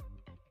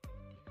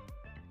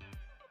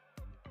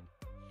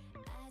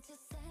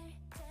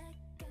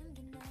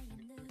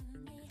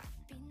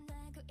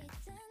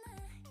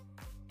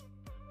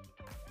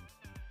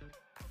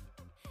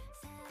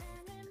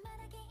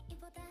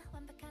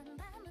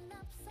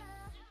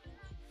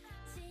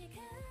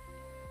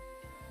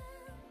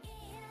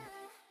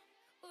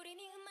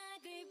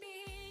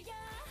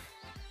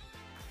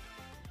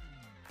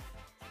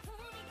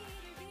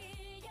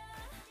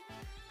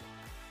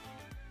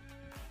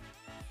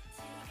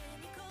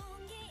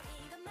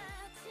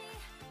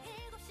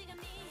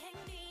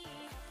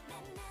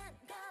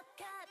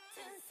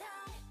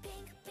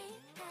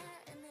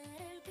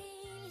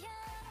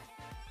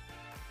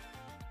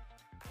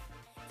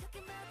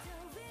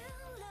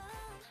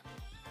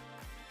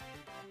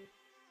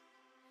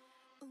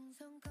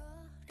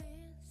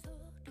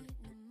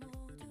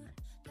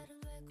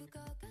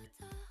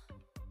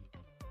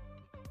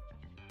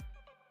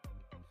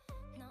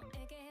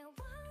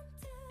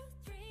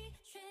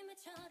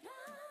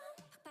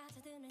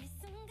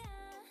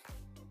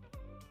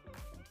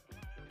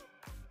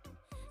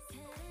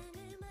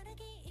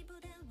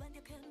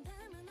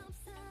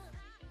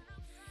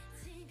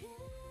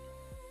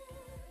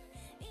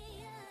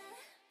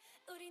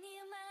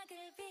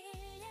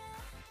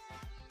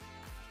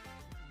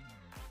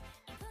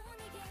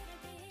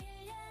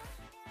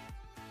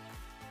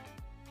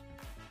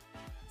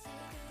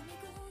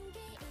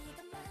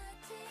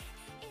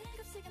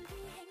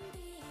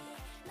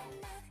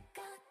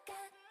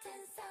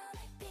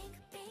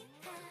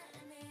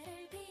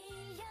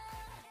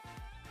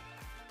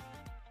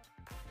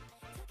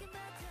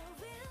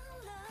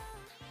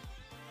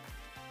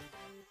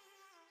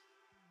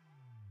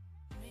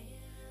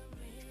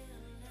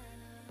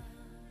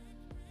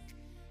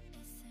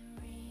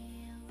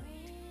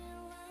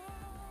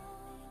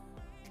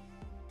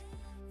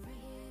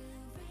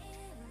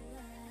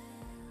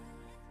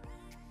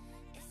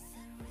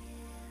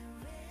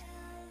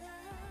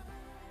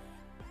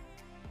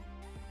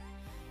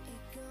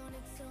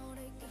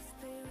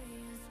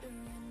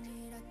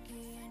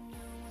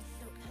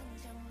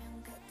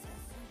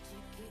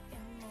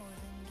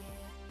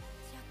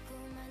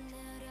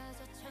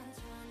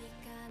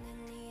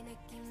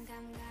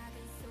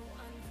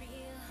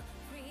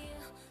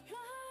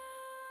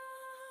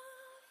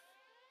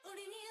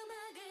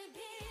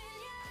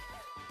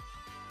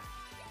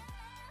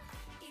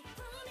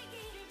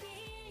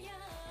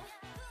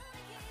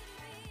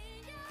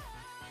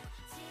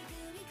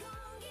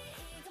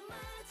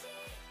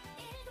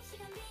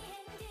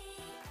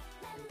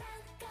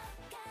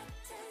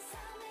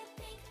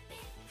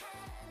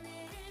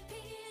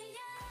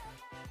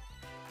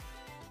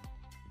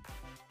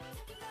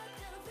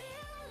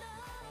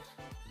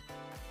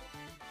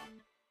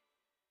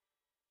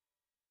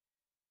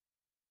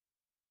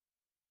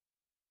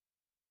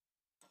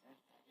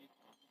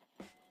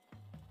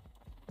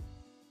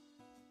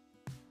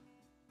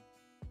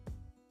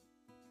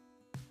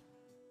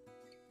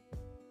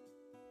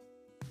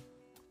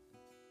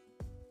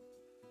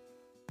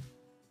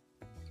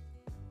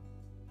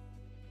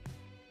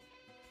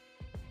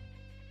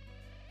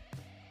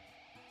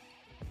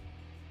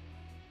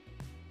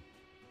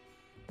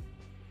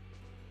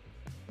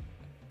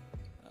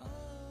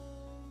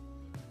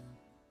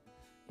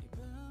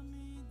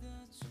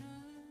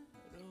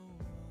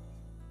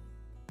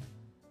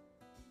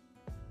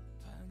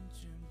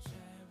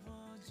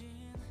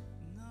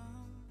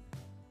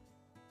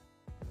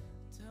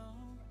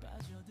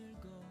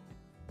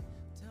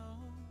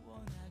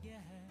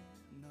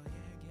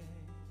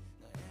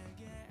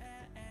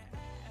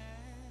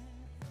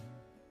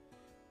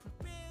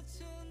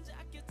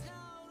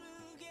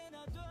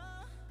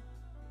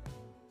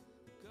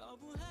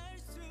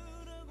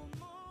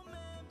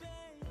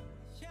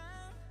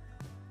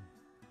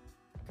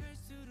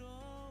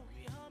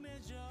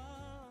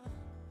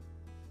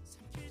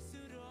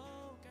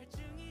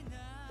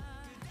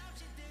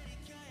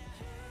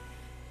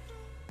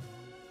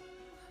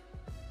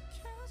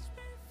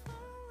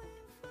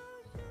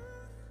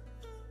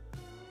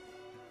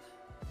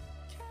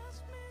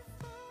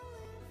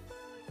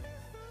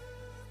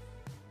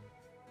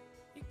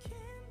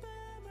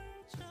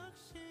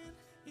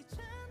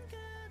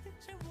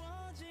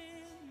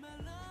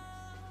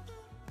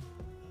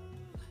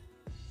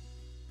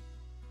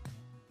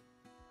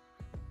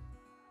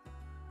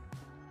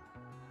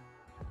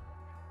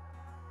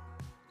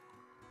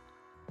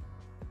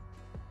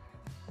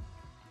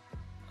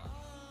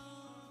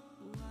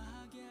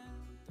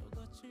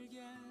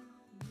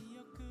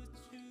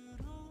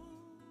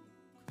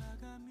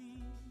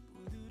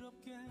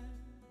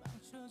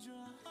비춰줘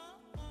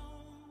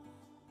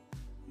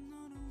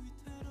너는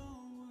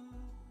위태로워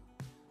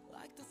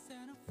Like the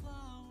scent of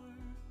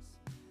flowers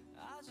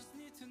I just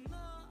need to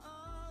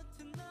know,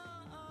 to know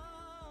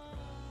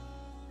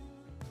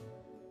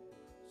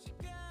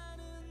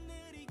시간은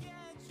느리게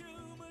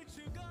춤을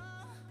추고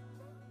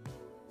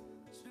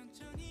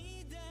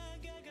천천히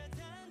다가가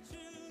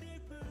단추를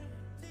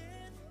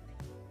풀듯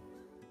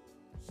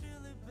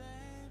Chilly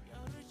babe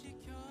열을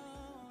식혀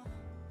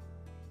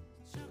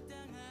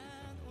적당한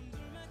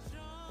온도를 맞춰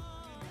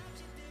그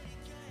남자들이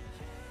껴야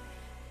해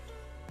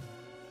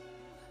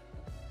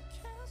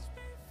Catch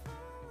me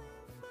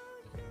falling for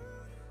you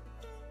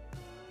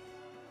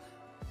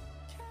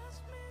Catch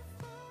me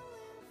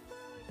falling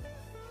for you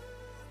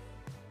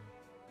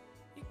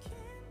이 긴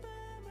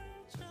밤을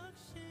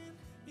적신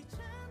이 잔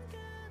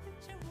가득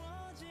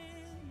채워진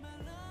my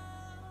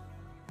love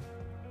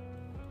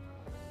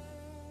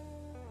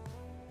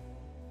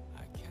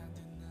I can't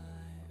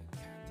deny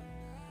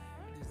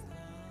this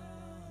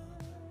love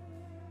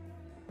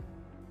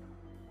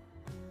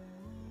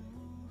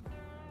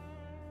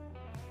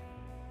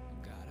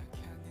God I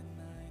can't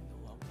deny no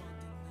I won't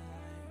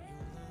deny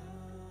your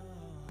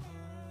love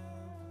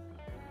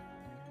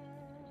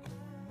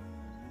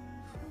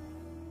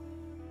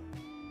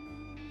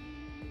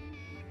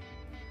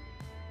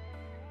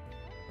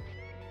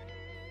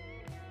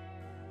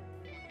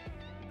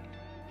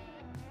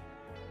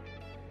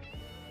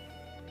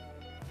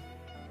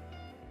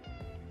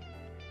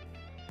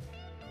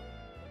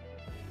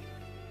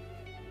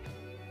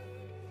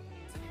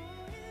더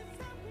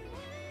이상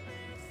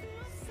헤매낼 수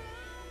없어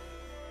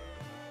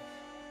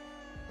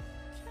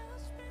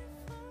Catch me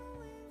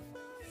falling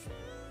for you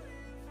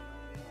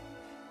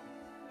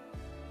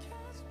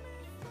Catch me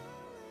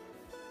falling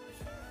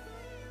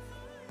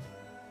for you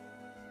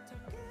저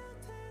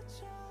끝에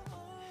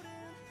차오른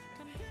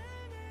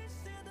감당할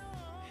수도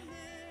없는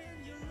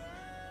your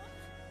love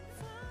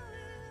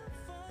falling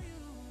for you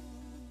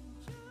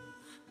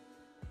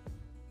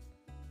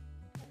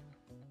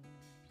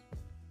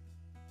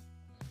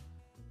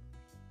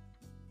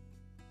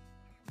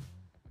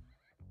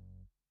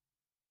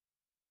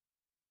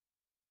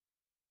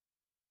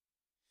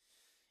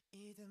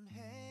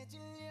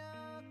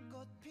이듬해질녘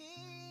꽃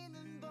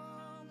피는 봄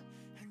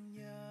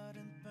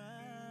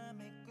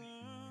한여름밤의 꿈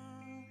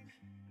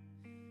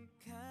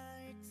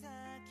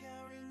가을타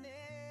겨울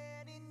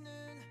내리는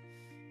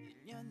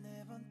 1년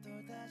매번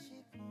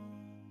또다시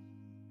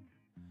봄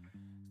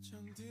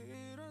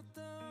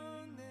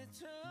정들었던 내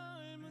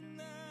젊은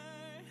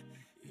날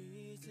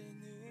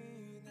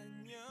이제는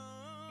안녕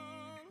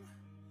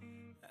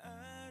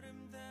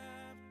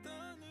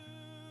아름답던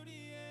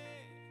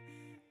우리의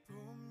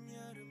봄,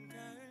 여름,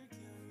 가을,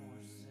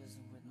 겨울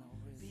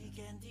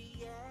Began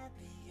the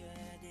happy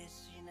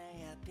대신에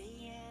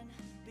happy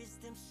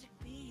비스듬씩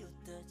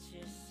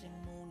비웃듯이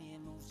생문의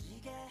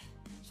무지개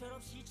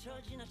철없이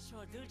철지나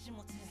철들지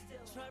못해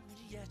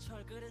철부지에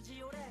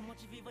철그러지 오래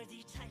멋지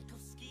비발디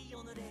차이콥스키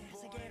오늘의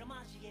세계로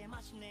맞이해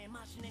마침내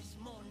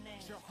시몬네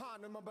저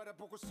하늘만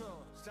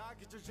바라보고서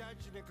사기도 잘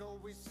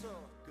지내고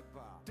있어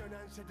Goodbye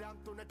떠난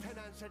사람 또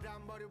나타난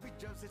사람 머리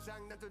위저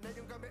세상 나도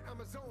내년감의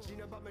아마존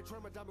지난 밤에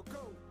철만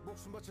담고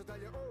목숨 바쳐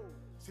달려오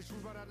새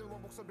출발하는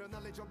원목선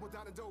변할래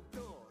전보다는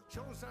더욱더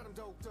좋은 사람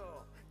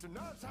더욱더 더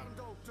나은 사람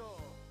더욱더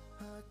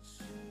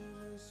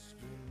아침을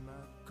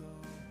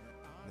스림맞고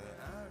내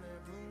안에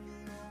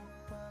붕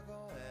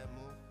과거에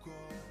묻고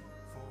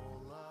For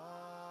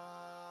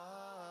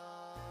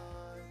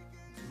life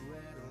Do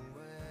it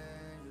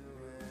away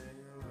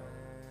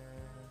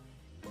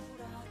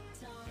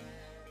울었던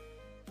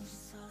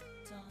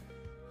웃었던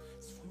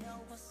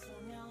소녀와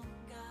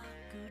소녀가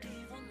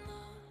그리워 너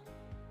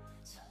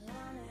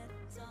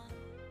찬란했던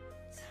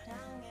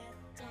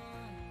사랑했던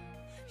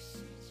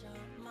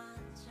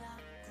시절만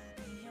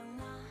자꾸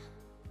기억나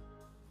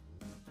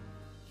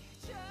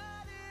예전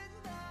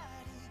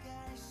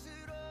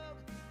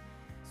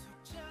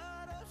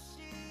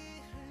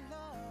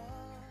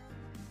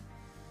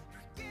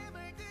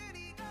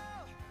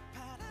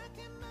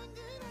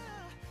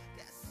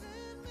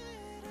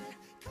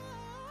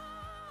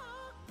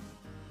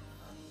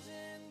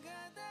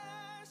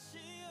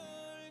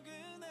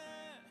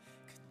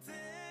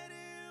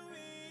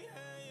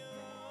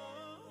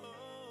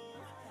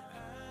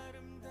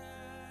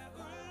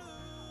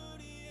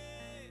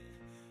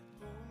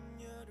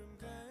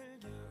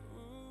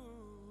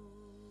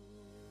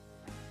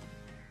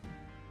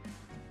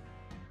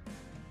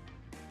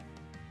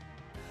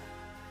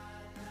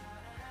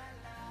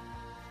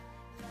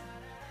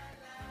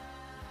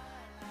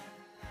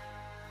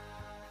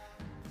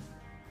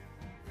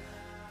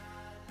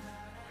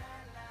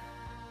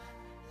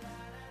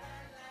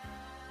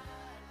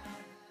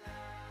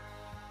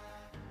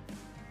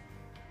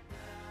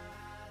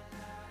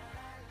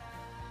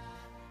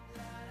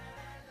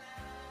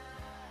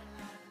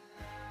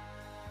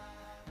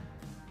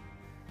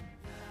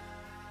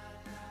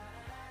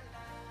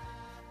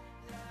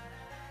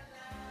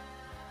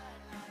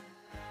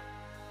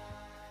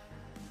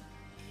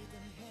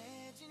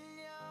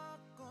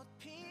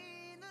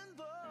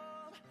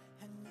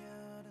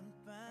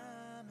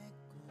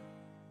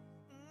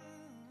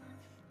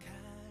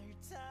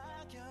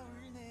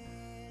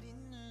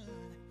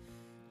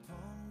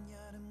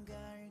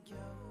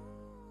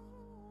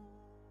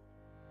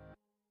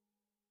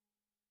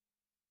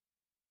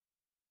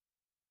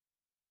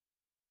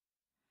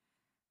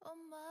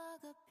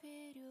엄마가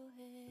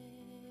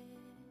필요해.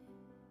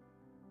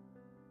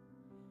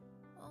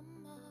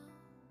 엄마,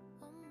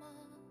 엄마,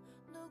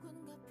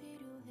 누군가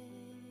필요해.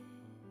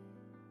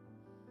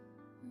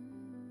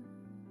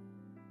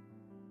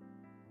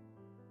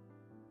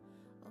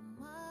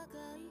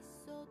 엄마가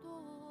있어도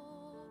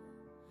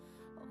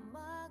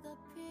엄마가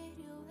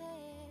필요해.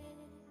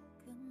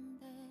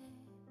 근데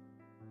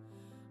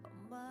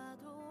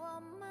엄마도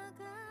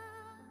엄마가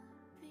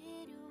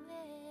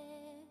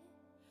필요해.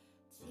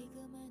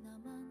 지금의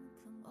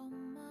나만큼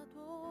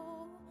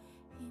엄마도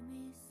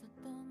힘이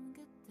있었던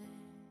그때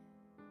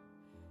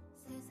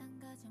세상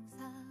가장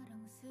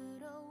사랑스러운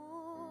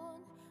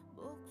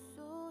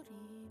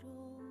목소리로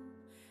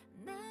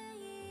내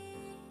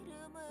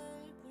이름을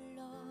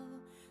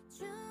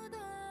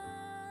불러주던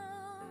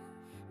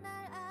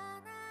날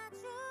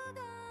안아주던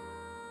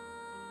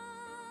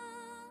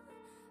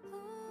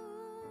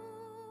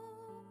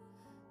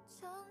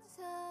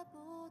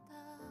천사보다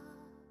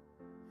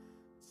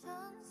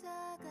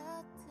천사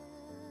같은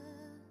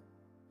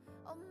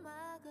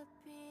엄마가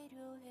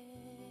필요해.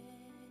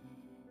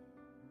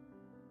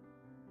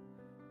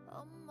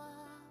 엄마,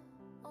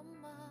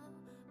 엄마,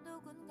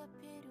 누군가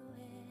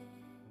필요해.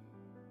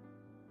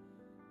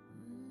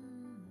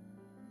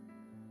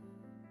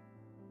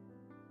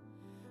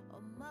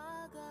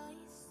 엄마가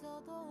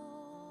있어도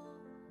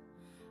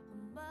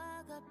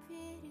엄마가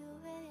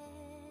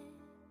필요해.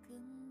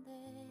 근데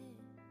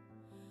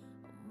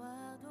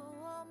엄마도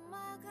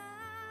엄마가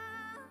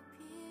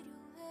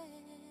필요해.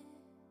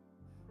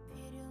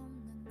 필요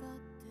없는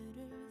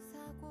것들을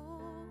사고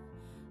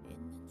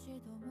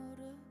있는지도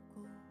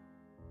모르고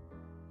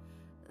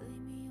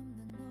의미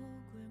없는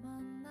누굴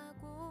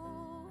만나고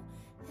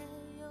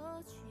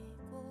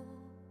헤어지고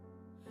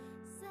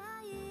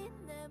쌓인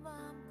내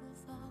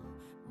맘구석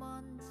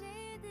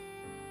먼지들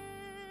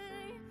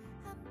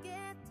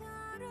함께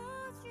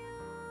털어줘.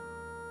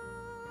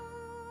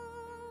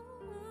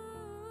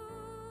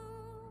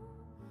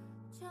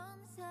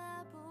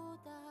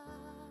 천사보다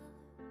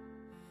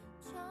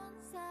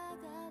천사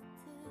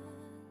같은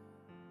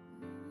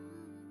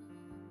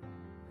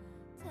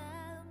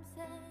다음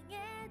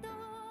생에도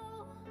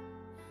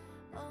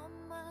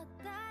엄마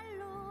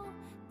딸로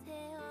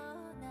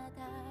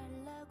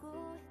태어나달라고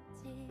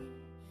했지.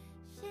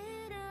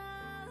 싫어,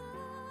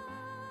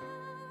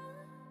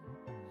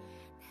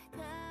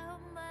 내가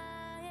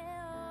엄마의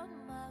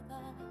엄마가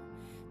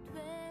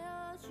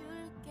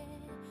되어줄게.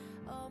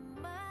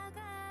 엄마가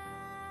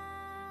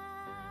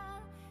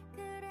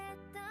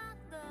그랬던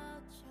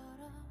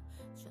것처럼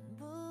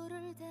전부를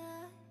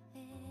다해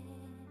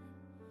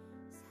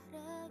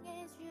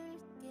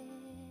사랑해줄게.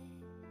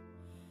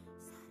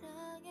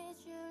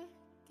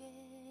 사랑해줄게.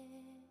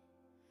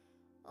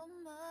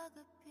 엄마가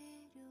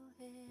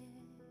필요해.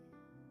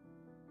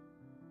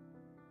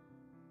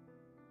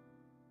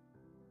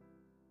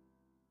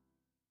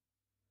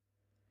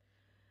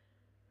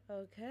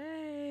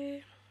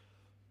 Okay.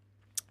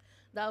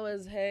 That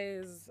was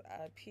Hayes,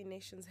 P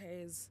Nation's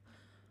Hayes.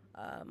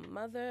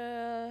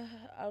 Mother,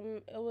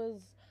 it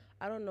was,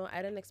 I don't know,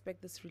 I didn't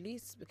expect this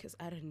release because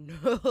I didn't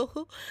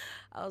know.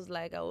 I was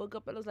like, I woke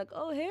up and I was like,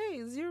 oh,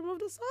 Hayes, you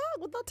removed the song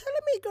without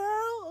telling me,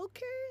 girl.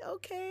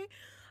 Okay.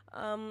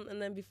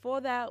 And then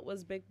before that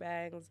was Big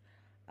Bang's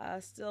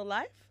Still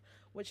Life,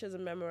 which is a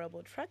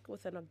memorable track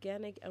with an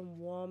organic and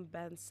warm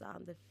band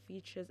sound that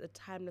features a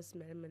timeless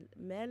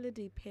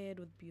melody paired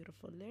with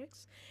beautiful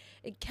lyrics.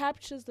 It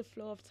captures the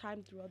flow of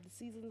time throughout the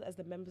seasons as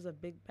the members of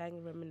Big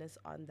Bang reminisce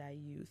on their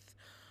youth.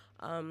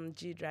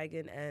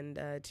 G-Dragon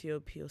and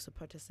T.O.P. also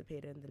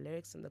participated in the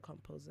lyrics and the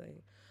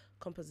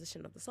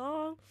composition of the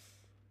song.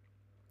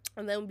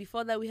 And then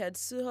before that we had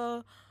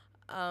Suho.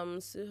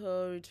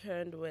 Suho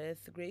returned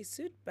with Grey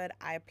Suit, but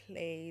I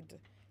played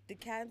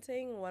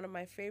Decanting,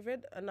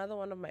 another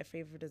one of my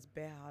favorite is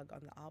Bear Hug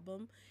on the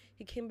album.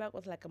 He came back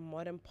with like a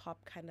modern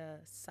pop kind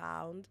of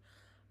sound,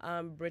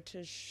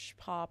 British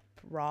pop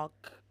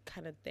rock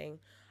kind of thing.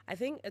 I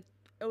think it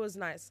was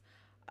nice.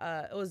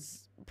 I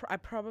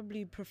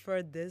probably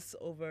preferred this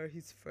over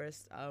his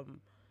first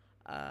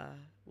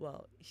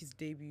his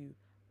debut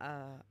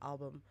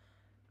album.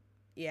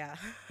 Yeah.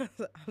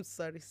 I'm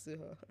sorry,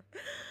 Suho.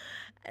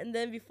 And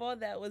then before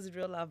that was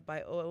Real Love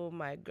by Oh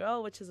My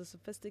Girl, which is a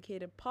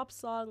sophisticated pop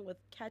song with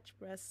catch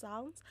breath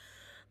sounds.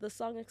 The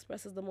song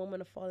expresses the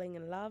moment of falling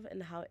in love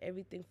and how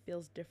everything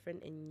feels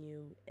different in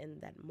you in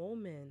that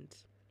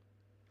moment.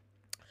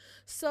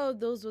 So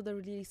those were the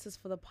releases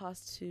for the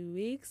past 2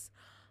 weeks.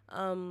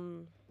 I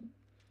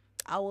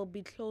will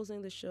be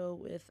closing the show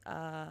with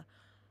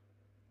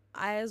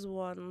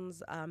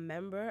IZ*ONE's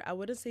member. I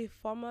wouldn't say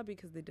former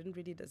because they didn't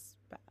really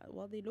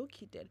well, they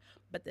low-key did,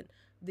 but then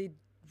they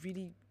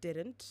really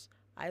didn't.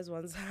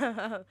 IZ*ONE's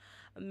a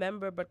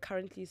member but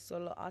currently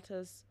solo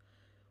artist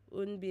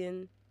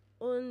Unbi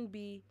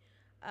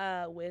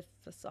with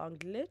the song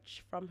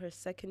Glitch from her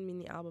second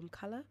mini album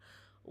Color,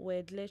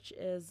 where Glitch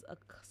is a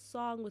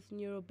song with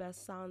neuro-bass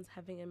sounds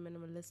having a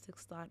minimalistic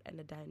start and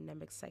a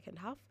dynamic second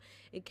half.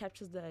 It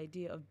captures the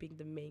idea of being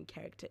the main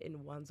character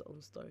in one's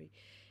own story.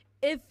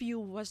 if you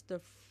watch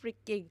the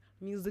freaking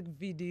music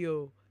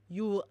video,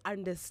 you will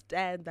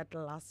understand that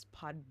last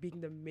part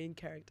being the main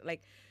character.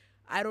 Like,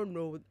 I don't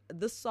know,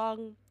 this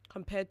song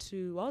compared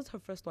to what was her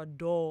first one,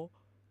 Door.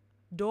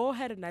 Door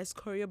had a nice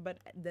choreo, but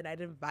then I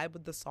didn't vibe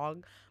with the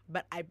song.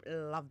 But I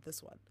love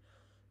this one.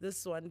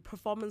 This one,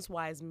 performance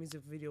wise,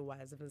 music video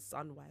wise, and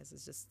sound wise,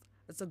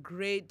 it's a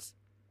great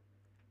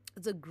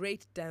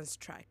dance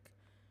track.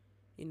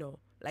 You know,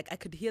 like I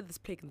could hear this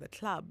playing in the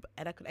club,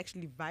 and I could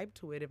actually vibe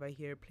to it if I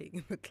hear it playing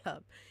in the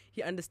club.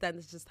 You understand?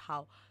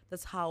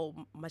 That's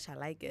how much I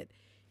like it.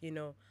 You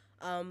know,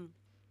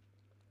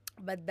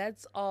 but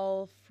that's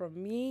all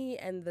from me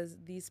and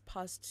these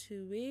past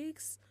 2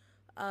 weeks.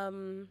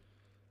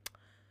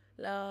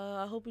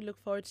 I hope we look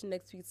forward to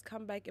next week's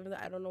comeback, even though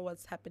I don't know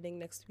what's happening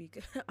next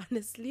week,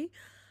 honestly.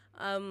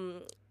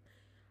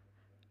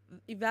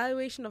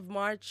 Evaluation of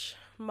March.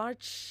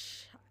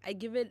 March, I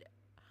give it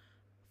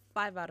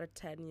 5 out of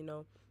 10, you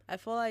know. I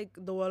feel like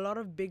there were a lot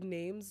of big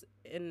names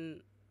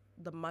in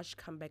the March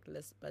comeback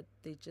list, but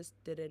they just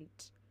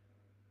didn't.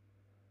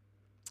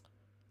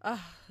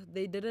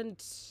 They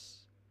didn't.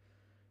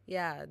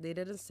 Yeah, they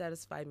didn't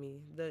satisfy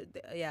me.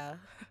 Yeah.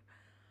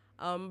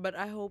 But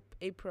I hope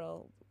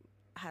April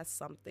has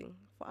something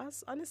for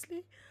us,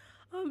 honestly.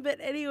 But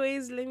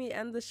anyways, let me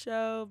end the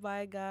show.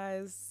 Bye,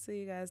 guys. See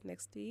you guys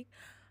next week.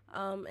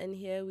 And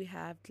here we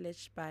have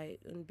Glitch by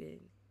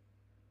Unbin.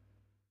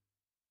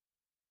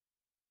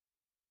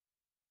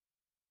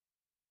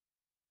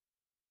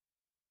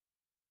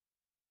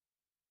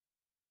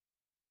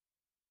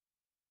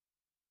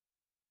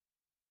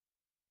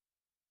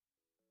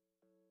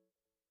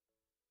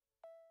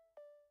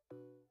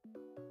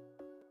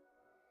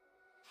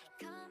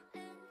 Come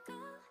and go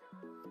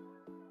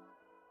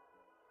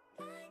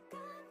like a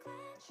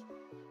glitch.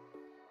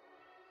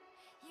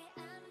 Yeah,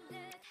 I'm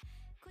dead.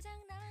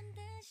 고장난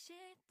듯이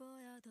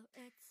보여도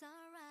it's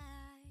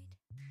alright,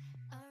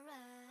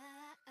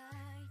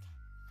 alright.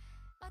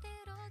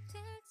 어디로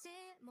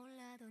튈지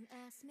몰라 don't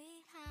ask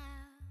me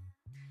how.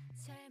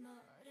 잘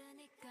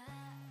모르니까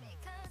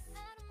because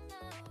I don't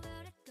know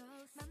where it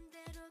goes.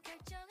 맘대로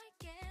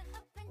결정할게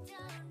up and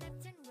down,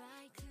 left and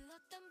right. 그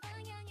어떤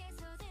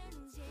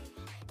방향에서든지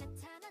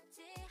나타났지.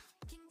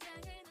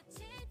 긴장을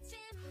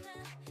놓치지마.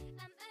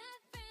 I'm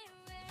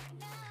everywhere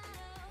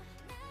now.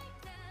 날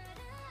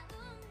따라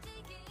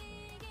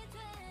움직이게 돼.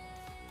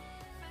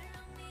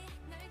 Follow me,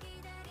 널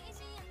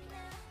기다리지 않아.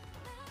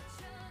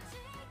 맞춰질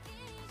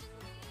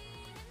기준이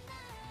나.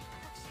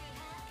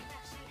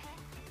 확실해,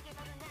 그게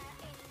바로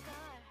나인걸.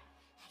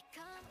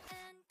 Come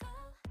and go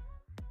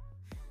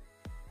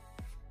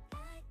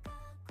like a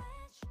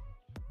glitch.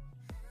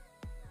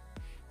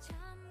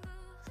 전부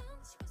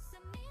훔치고서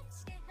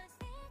미치게 한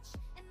stitch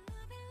and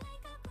move it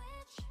like a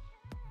glitch.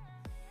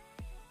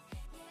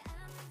 Yeah,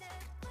 I'm the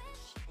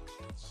glitch,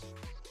 glitch.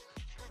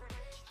 How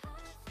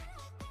I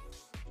feel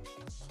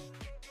bitch.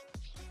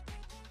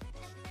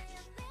 And 내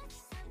옆에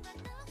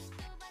상관없이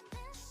또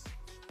vanish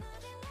and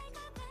move it like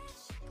a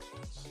glitch,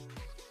 glitch.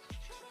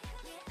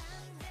 Yeah,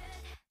 I'm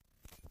dead.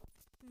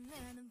 내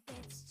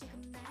눈빛이 조금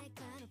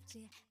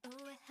날카롭지.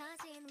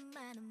 오해하지는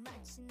마. 넌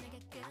마치 내게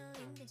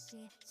끌린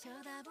듯이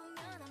쳐다보면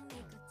안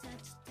믿고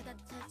touch to the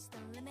touch the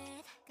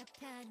limit.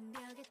 가파른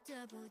벽에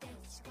또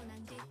부딪히고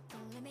난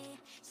뒷걸음이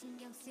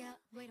신경 쓰여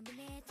wait a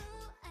minute.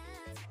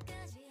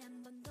 아직까지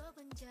한 번도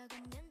본 적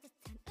없는 듯